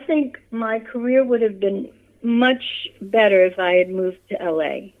I think my career would have been much better if I had moved to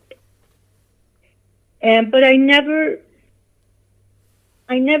LA. But I never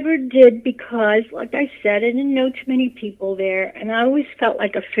did because, like I said, I didn't know too many people there, and I always felt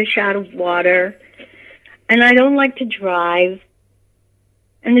like a fish out of water. And I don't like to drive,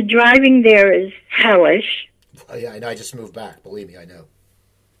 and the driving there is hellish. Oh, yeah, I know. I just moved back. Believe me, I know.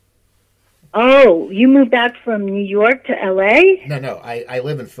 Oh, you moved back from New York to L.A.? No. I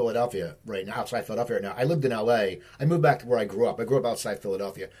live in Philadelphia right now, outside Philadelphia right now. I lived in L.A. I moved back to where I grew up. I grew up outside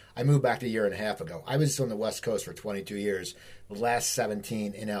Philadelphia. I moved back a year and a half ago. I was on the West Coast for 22 years, the last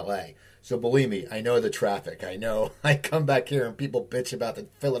 17 in L.A. So believe me, I know the traffic. I know. I come back here and people bitch about the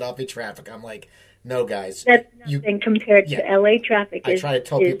Philadelphia traffic. I'm like, no, guys. That's nothing compared to L.A. traffic. I try to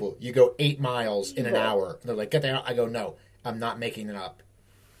tell people, you go 8 miles in an hour. They're like, get there. I go, no, I'm not making it up.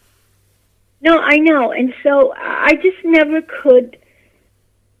 No, I know. And so I just never could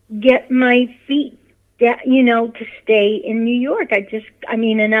get my feet, to stay in New York.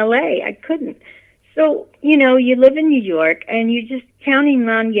 In LA, I couldn't. So, you live in New York and you're just counting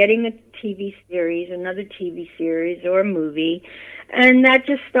on getting a TV series, another TV series or a movie. And that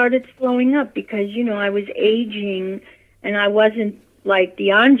just started slowing up because, I was aging and I wasn't like the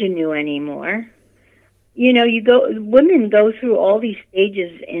ingenue anymore. Women go through all these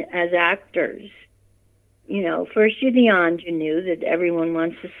stages as actors. First you're the ingenue that everyone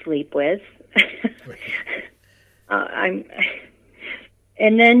wants to sleep with. And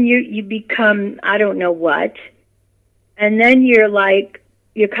then you become, I don't know what. And then you're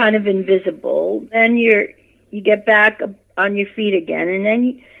kind of invisible. Then you get back on your feet again.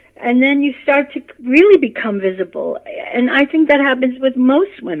 And then you start to really become visible. And I think that happens with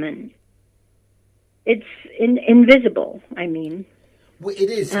most women. It's invisible, I mean. Well,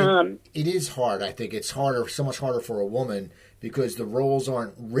 it is. It is hard, I think. It's so much harder for a woman because the roles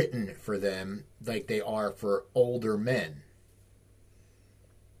aren't written for them like they are for older men.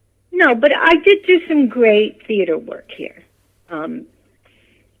 No, but I did do some great theater work here. I'm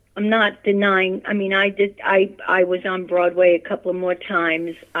not denying. I mean, I was on Broadway a couple of more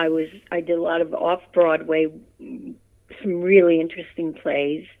times. I did a lot of off-Broadway, some really interesting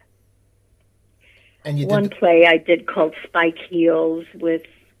plays. And one play I did called Spike Heels with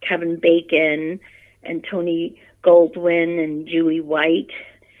Kevin Bacon and Tony Goldwyn and Julie White,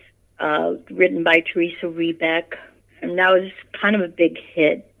 written by Teresa Rebeck. And that was kind of a big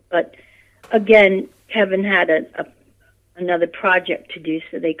hit. But again, Kevin had another project to do,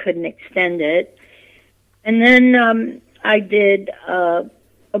 so they couldn't extend it. And then I did a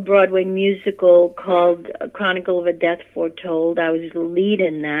Broadway musical called Chronicle of a Death Foretold. I was the lead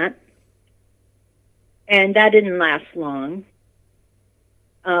in that. And that didn't last long.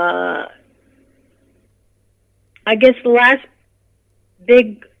 I guess the last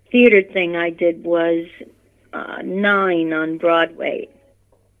big theater thing I did was Nine on Broadway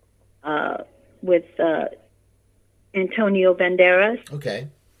with Antonio Banderas. Okay.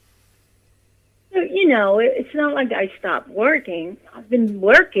 So, it's not like I stopped working. I've been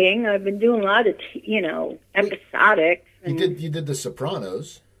working. I've been doing a lot of, episodic. You did The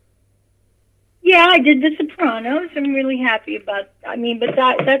Sopranos. Yeah, I did The Sopranos. I'm really happy about. But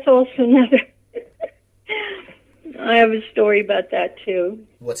that's also another. I have a story about that too.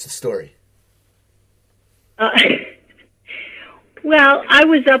 What's the story? Well, I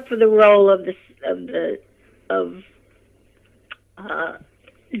was up for the role of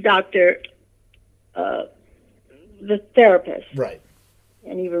Doctor, the therapist. Right. I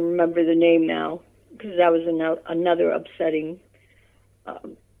can't even remember the name now because that was another upsetting.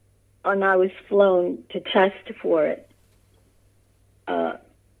 And I was flown to test for it. And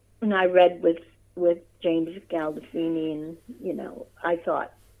I read with James Gandolfini, and, I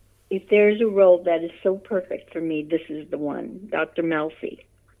thought, if there's a role that is so perfect for me, this is the one, Dr. Melfi.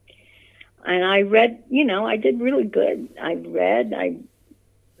 And I read, I did really good. I read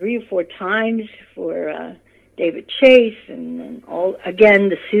 3 or 4 times for David Chase and all, again,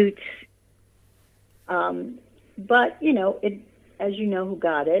 the suits. But, it, as you know, who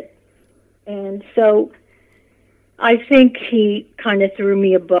got it. And so I think he kind of threw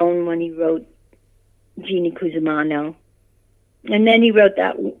me a bone when he wrote Jeannie Cusimano. And then he wrote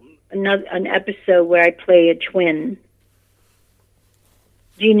an episode where I play a twin.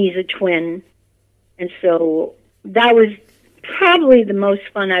 Jeannie's a twin. And so that was probably the most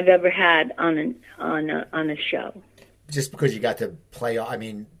fun I've ever had on a show. Just because you got to play,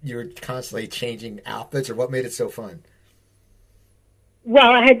 you were constantly changing outfits, or what made it so fun?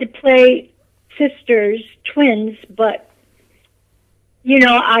 Well, I had to play sisters, twins, but,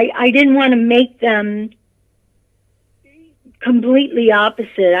 I didn't want to make them completely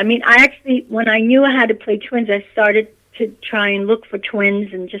opposite. When I knew I had to play twins, I started to try and look for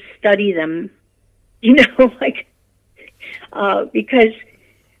twins and just study them, because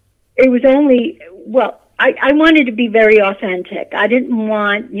it was only, I wanted to be very authentic. I didn't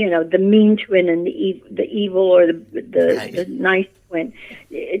want, the mean twin and the evil or the nice twin.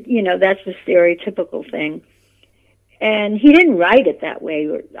 That's the stereotypical thing. And he didn't write it that way,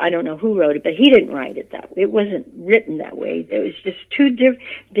 or I don't know who wrote it, but he didn't write it that way. It wasn't written that way. There was just two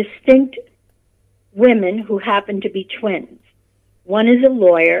distinct women who happened to be twins. One is a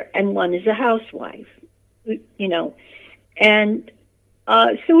lawyer and one is a housewife, you know. And so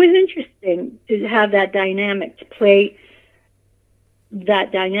it was interesting to have that dynamic, to play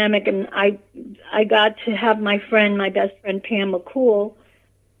that dynamic. And I got to have my best friend Pam McCool,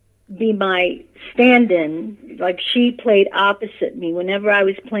 be my stand-in. Like, she played opposite me. Whenever I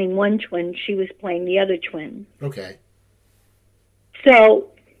was playing one twin, she was playing the other twin. Okay.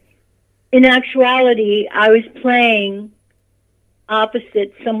 So, in actuality, I was playing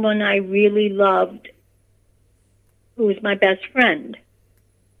opposite someone I really loved, who was my best friend.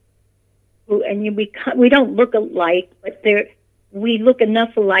 We don't look alike, but we look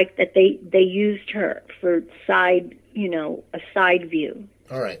enough alike that they used her for a side view.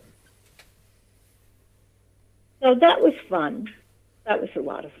 All right. So that was fun. That was a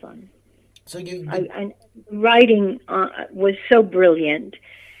lot of fun. So writing was so brilliant,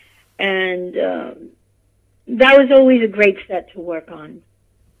 and that was always a great set to work on.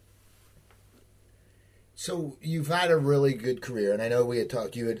 So you've had a really good career, and I know we had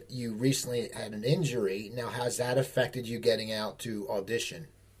talked. You recently had an injury. Now, has that affected you getting out to audition?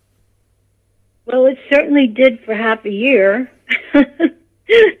 Well, it certainly did for half a year. Should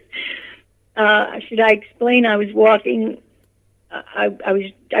I explain? I was walking.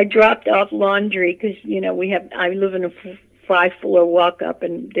 I dropped off laundry because I live in a 5-floor walk up,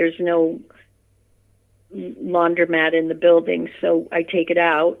 and there's no laundromat in the building, so I take it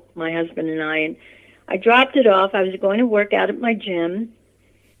out. My husband and I dropped it off. I was going to work out at my gym,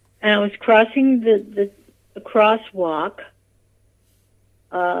 and I was crossing the crosswalk,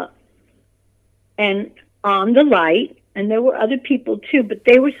 and on the light, and there were other people too, but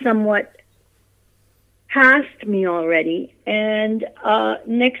they were somewhat past me already. And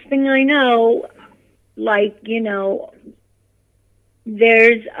next thing I know,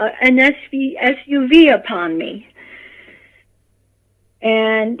 there's an SUV upon me.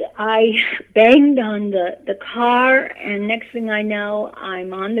 And I banged on the car, and next thing I know,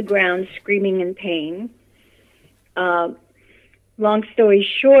 I'm on the ground screaming in pain. Long story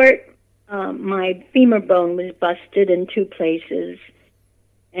short, my femur bone was busted in 2 places,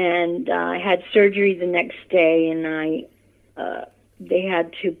 and I had surgery the next day, and they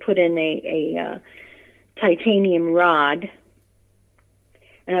had to put in a titanium rod,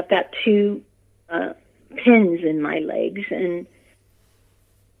 and I've got 2 pins in my legs, and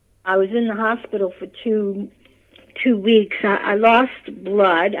I was in the hospital for two weeks. I lost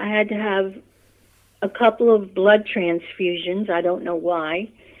blood. I had to have a couple of blood transfusions. I don't know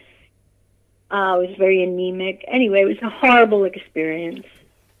why. I was very anemic. Anyway, it was a horrible experience.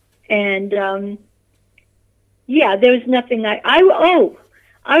 And, there was nothing I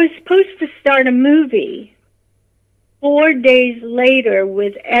was supposed to start a movie 4 days later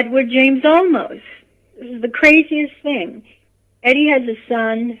with Edward James Olmos. This is the craziest thing. Eddie has a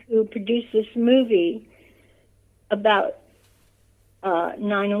son who produced this movie about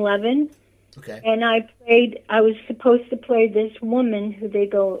 9/11. Okay. And I was supposed to play this woman who they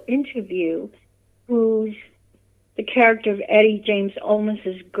go interview, who's the character of Eddie James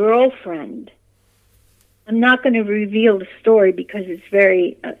Olmos' girlfriend. I'm not going to reveal the story because it's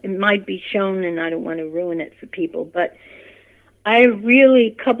it might be shown and I don't want to ruin it for people, but I really,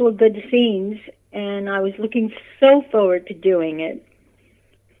 a couple of good scenes, and I was looking so forward to doing it.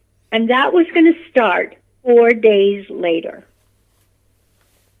 And that was going to start 4 days later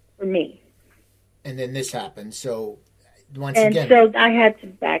for me. And then this happened. So so I had to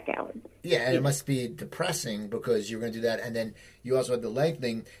back out. Yeah, and it must be depressing because you're going to do that, and then you also had the leg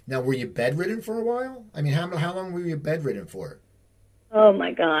thing. Now, were you bedridden for a while? I mean, how long were you bedridden for? Oh,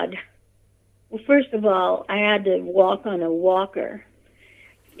 my God. Well, first of all, I had to walk on a walker.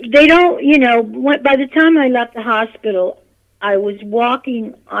 They don't, by the time I left the hospital, I was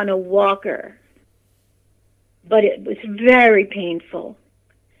walking on a walker, but it was very painful.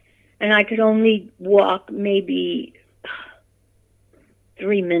 And I could only walk maybe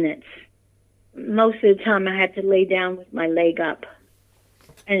 3 minutes. Most of the time I had to lay down with my leg up,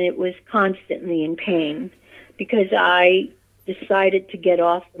 and it was constantly in pain because I decided to get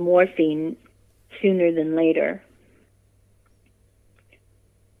off the morphine sooner than later.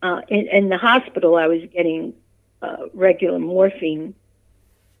 In the hospital, I was getting regular morphine.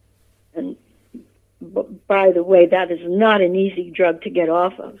 And by the way, that is not an easy drug to get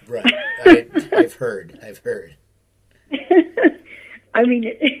off of. Right. I've heard. I mean,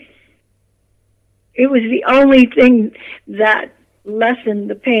 it was the only thing that lessened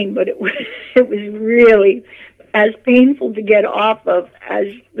the pain, but it was really as painful to get off of as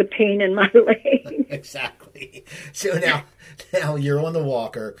the pain in my leg. Exactly. So now you're on the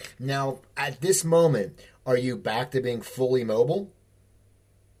walker. Now, at this moment, are you back to being fully mobile?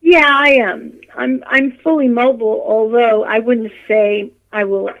 Yeah, I am. I'm fully mobile, although I wouldn't say I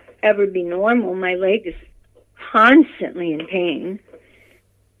will ever be normal. My leg is constantly in pain,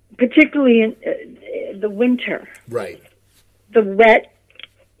 particularly in the winter. Right. The wet,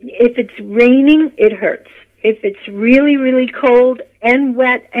 if it's raining, it hurts. If it's really, really cold and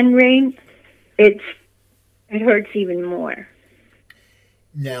wet and rain, it hurts even more.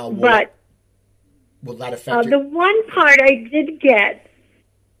 Now, will that affect the one part I did get,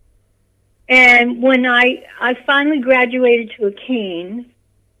 and when I finally graduated to a cane,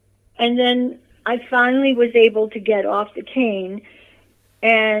 and then I finally was able to get off the cane,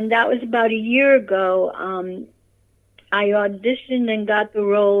 and that was about a year ago. I auditioned and got the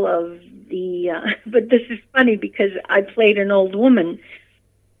role of but this is funny because I played an old woman.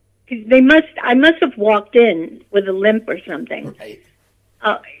 I must have walked in with a limp or something. Right.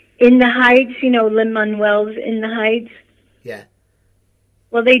 In the Heights, Lin-Manuel's In the Heights. Yeah.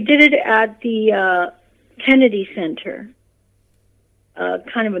 Well, they did it at the Kennedy Center.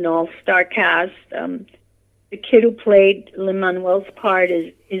 Kind of an all-star cast. The kid who played Lin-Manuel's part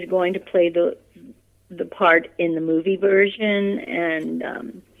is going to play the part in the movie version,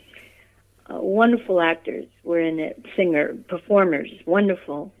 and wonderful actors were in it, performers,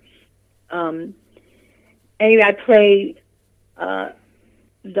 wonderful. Anyway, I play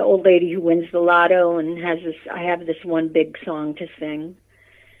the old lady who wins the lotto and I have this one big song to sing.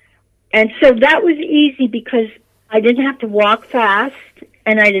 And so that was easy because I didn't have to walk fast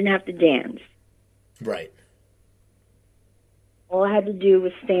and I didn't have to dance. Right. All I had to do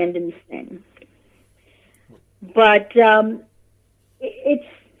was stand and sing. But I'm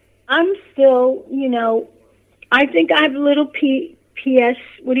still, I think I have a little PS,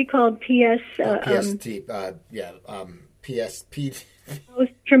 what do you call it? PST, PSP.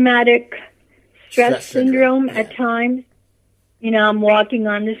 Post-traumatic stress syndrome at times. I'm walking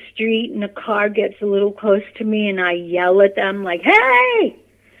on the street and a car gets a little close to me and I yell at them like, hey!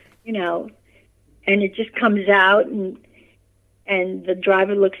 And it just comes out and the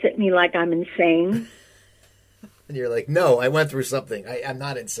driver looks at me like I'm insane. And you're like, no, I went through something. I'm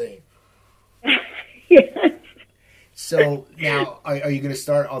not insane. Yes. So now, are you going to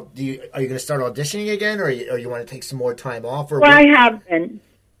start? Are you going to start auditioning again, or you want to take some more time off? Or well, I have been.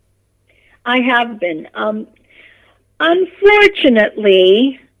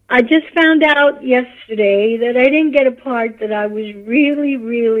 Unfortunately, I just found out yesterday that I didn't get a part that I was really,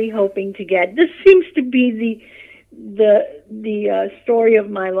 really hoping to get. This seems to be the story of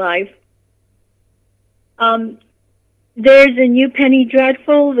my life. There's a new Penny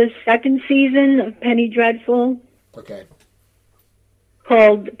Dreadful, the second season of Penny Dreadful. Okay.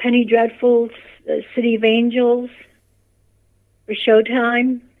 Called Penny Dreadful, City of Angels, for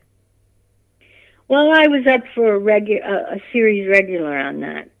Showtime. Well, I was up for a series regular on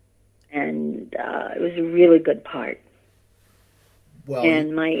that, and it was a really good part. Well,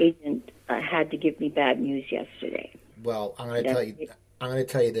 and my agent had to give me bad news yesterday. Well, I'm going to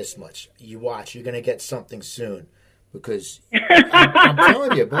tell you this much. You watch, you're going to get something soon. Because I'm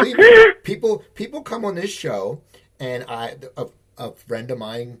telling you, believe me, people come on this show, and a friend of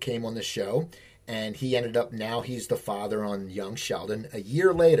mine came on the show, and he ended up now he's the father on Young Sheldon. A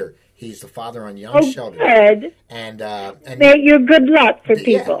year later, he's the father on Young Sheldon. Good. And you're good luck for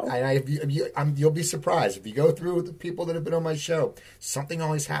people. Yeah, and you'll be surprised if you go through the people that have been on my show. Something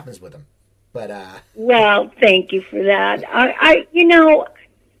always happens with them. But well, thank you for that. I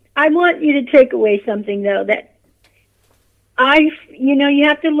want you to take away something though that. You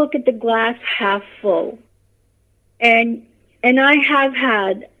have to look at the glass half full. And I have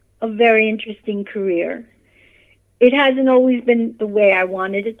had a very interesting career. It hasn't always been the way I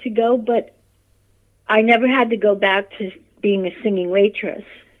wanted it to go, but I never had to go back to being a singing waitress.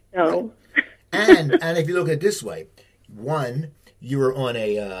 So, and if you look at it this way, one, you were on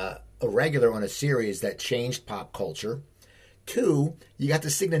a regular on a series that changed pop culture. 2, you got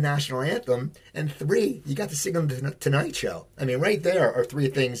to sing the national anthem, and 3, you got to sing on the Tonight Show. I mean, right there are 3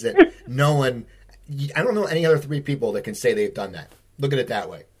 things that no one. I don't know any other 3 people that can say they've done that. Look at it that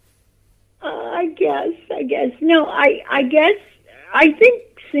way. I guess. No, I guess. I think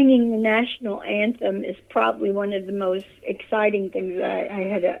singing the national anthem is probably one of the most exciting things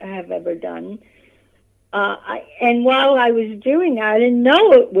I have ever done. And while I was doing that, I didn't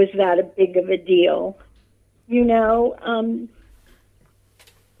know it was that big of a deal.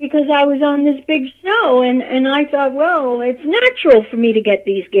 Because I was on this big show, and I thought, well, it's natural for me to get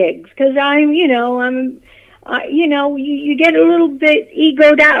these gigs because I'm you get a little bit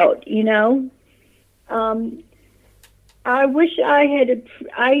egoed out, I wish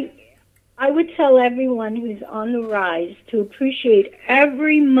I would tell everyone who's on the rise to appreciate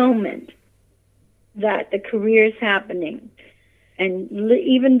every moment that the career is happening, and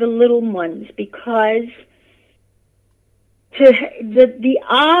even the little ones, because the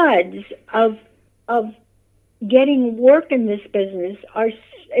odds of getting work in this business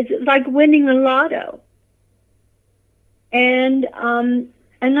it's like winning a lotto. And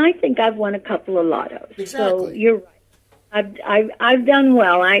I think I've won a couple of lottos. Exactly. So you're right. I've done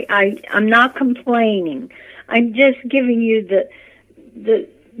well. I'm not complaining. I'm just giving you the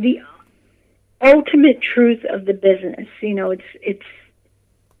ultimate truth of the business. It's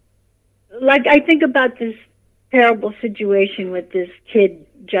like, I think about this terrible situation with this kid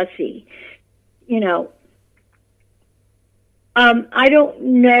Jussie. I don't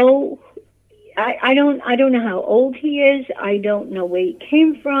know. I don't know how old he is. I don't know where he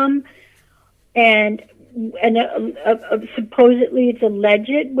came from, and supposedly it's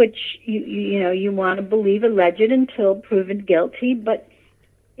alleged, which you want to believe alleged until proven guilty. But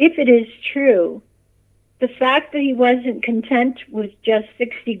if it is true, the fact that he wasn't content with just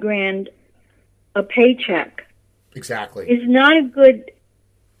 $60,000 a paycheck, exactly, is not a good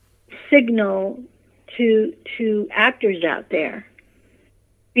signal to actors out there,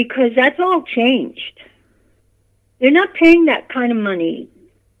 because that's all changed. They're not paying that kind of money,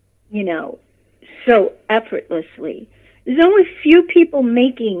 so effortlessly. There's only few people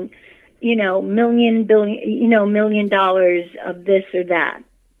making, $1 million of this or that.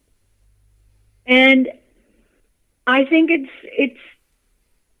 And I think it's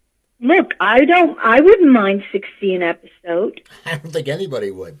look, I wouldn't mind 60 an episode. I don't think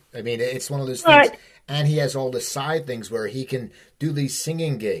anybody would. I mean, it's one of those things. And he has all the side things where he can do these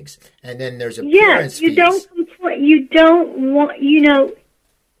singing gigs, and then there's appearance fees. Don't complain. You don't want,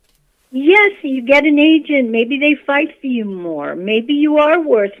 yes, you get an agent. Maybe they fight for you more. Maybe you are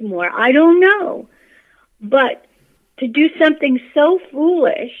worth more. I don't know. But to do something so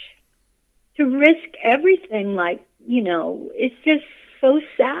foolish, to risk everything, like, it's just so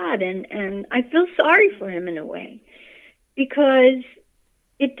sad. And I feel sorry for him in a way, because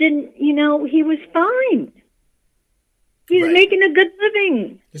it didn't, he was fine. He was making a good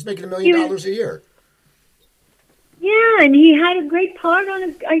living. He's making $1 million a year. Yeah, and he had a great part on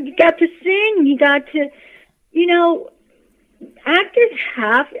it. He got to sing. He got to, actors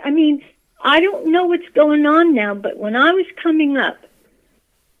I don't know what's going on now, but when I was coming up,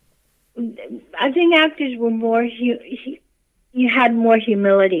 I think actors were more, you had more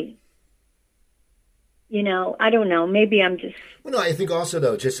humility. I don't know. Maybe I'm just... Well, no, I think also,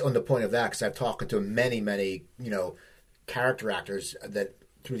 though, just on the point of that, because I've talked to many, many, character actors that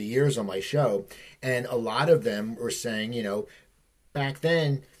through the years on my show, and a lot of them were saying, back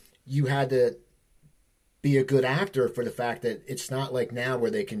then you had to be a good actor for the fact that it's not like now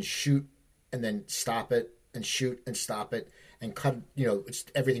where they can shoot and then stop it and shoot and stop it and cut,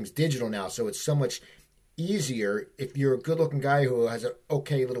 everything's digital now, so it's so much easier. If you're a good-looking guy who has an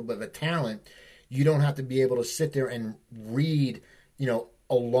okay little bit of a talent, you don't have to be able to sit there and read,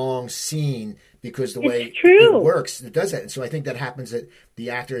 a long scene, because the way it works, it does that. And so I think that happens that the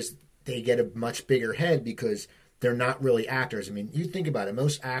actors, they get a much bigger head because they're not really actors. I mean, you think about it.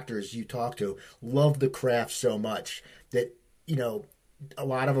 Most actors you talk to love the craft so much that, a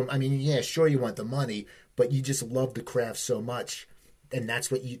lot of them, yeah, sure, you want the money, but you just love the craft so much. And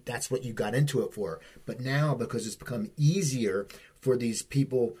that's what you got into it for. But now, because it's become easier for these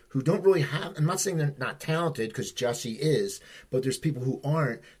people who don't really have, I'm not saying they're not talented, because Jussie is, but there's people who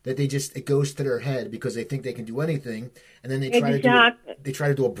aren't, that it goes to their head because they think they can do anything, and then they try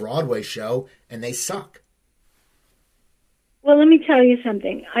to do a Broadway show and they suck. Well, let me tell you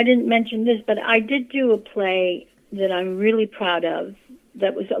something. I didn't mention this, but I did do a play that I'm really proud of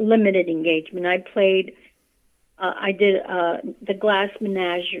that was a limited engagement. I did The Glass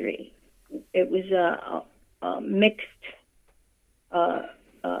Menagerie. It was a mixed,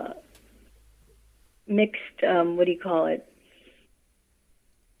 what do you call it?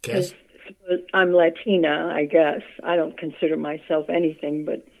 Yes. I'm Latina, I guess. I don't consider myself anything,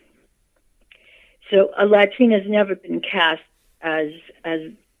 but so a Latina's never been cast as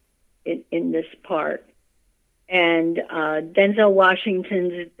in this part. And Denzel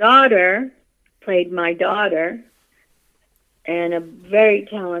Washington's daughter played my daughter, and a very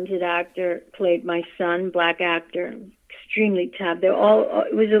talented actor played my son, black actor, extremely talented.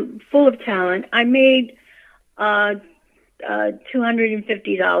 It was full of talent. I made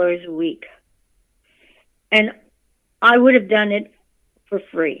 $250 a week, and I would have done it for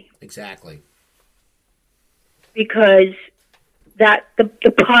free. Exactly. because that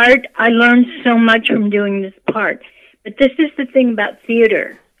the part, I learned so much from doing this part. But this is the thing about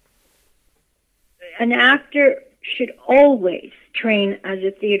theater. An actor should always train as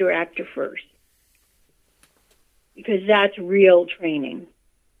a theater actor first, because that's real training.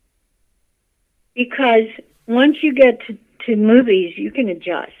 Because once you get to movies, you can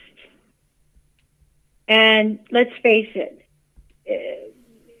adjust. And let's face it,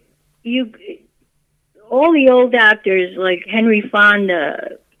 all the old actors like Henry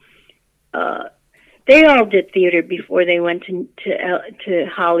Fonda, they all did theater before they went to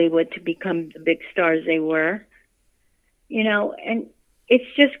Hollywood to become the big stars they were. You know, and it's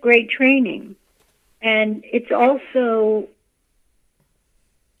just great training. And it's also,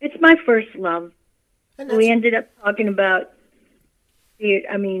 it's my first love. We ended up talking about theater.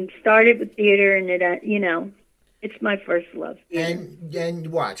 I mean, started with theater, and it, you know, it's my first love.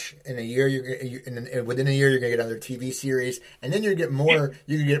 And watch, in a year, within a year, you're gonna get another TV series, and then you get more.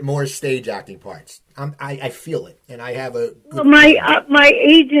 You can get more stage acting parts. I feel it, and I have a. Well, my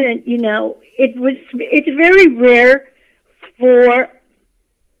agent, you know, it's very rare for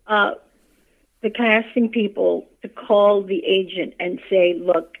the casting people to call the agent and say,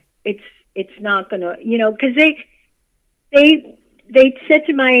 "Look, it's not gonna," you know, because they said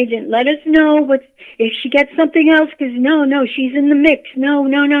to my agent, "Let us know if she gets something else, because no, she's in the mix. No.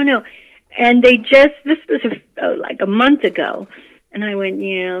 And this was like a month ago, and I went,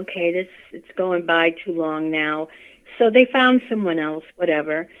 yeah, okay, it's going by too long now. So they found someone else,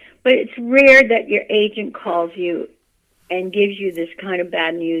 whatever. But it's rare that your agent calls you and gives you this kind of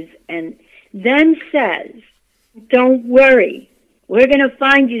bad news and then says, "Don't worry, we're going to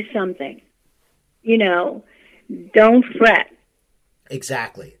find you something. You know, don't fret."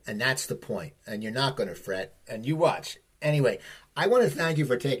 Exactly, and that's the point. And you're not going to fret, and you watch. Anyway, I want to thank you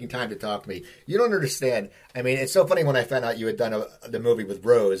for taking time to talk to me. You don't understand. I mean, it's so funny when I found out you had done the movie with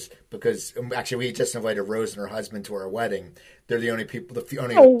Rose, because actually we just invited Rose and her husband to our wedding. They're the only people.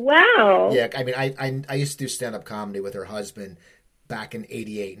 Oh, wow. Yeah, I mean, I used to do stand-up comedy with her husband back in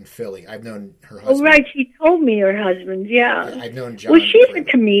 '88 in Philly. I've known her husband. Oh, right. She told me her husband, yeah. I've known John. Well, she's a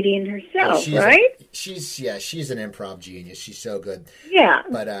comedian herself, right? She's an improv genius. She's so good. Yeah.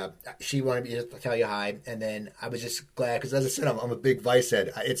 But she wanted me to tell you hi, and then I was just glad, because as I said, I'm a big Vice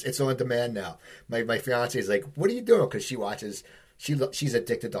head. It's on demand now. My fiance is like, "What are you doing?" Because she watches. She's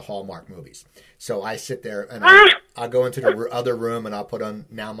addicted to Hallmark movies. So I sit there and I'll go into the other room and I'll put on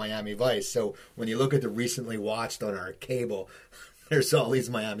Now Miami Vice. So when you look at the recently watched on our cable, there's all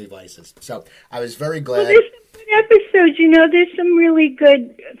these Miami Vices. So I was very glad. Well, there's some good episodes. You know, there's some really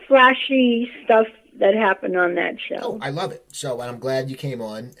good, flashy stuff that happened on that show. Oh, I love it. So I'm glad you came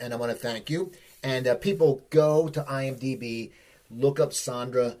on, and I want to thank you. And people, go to IMDb, look up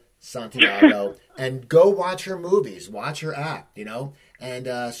Sandra Santiago, and go watch her movies, watch her act, you know.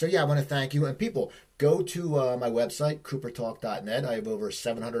 And so, yeah, I want to thank you. And people, go to my website, coopertalk.net. I have over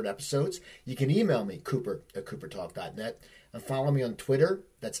 700 episodes. You can email me, cooper@coopertalk.net. And follow me on Twitter.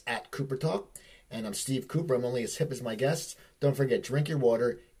 That's @CooperTalk. And I'm Steve Cooper. I'm only as hip as my guests. Don't forget, drink your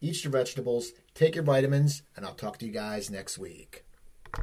water, eat your vegetables, take your vitamins, and I'll talk to you guys next week.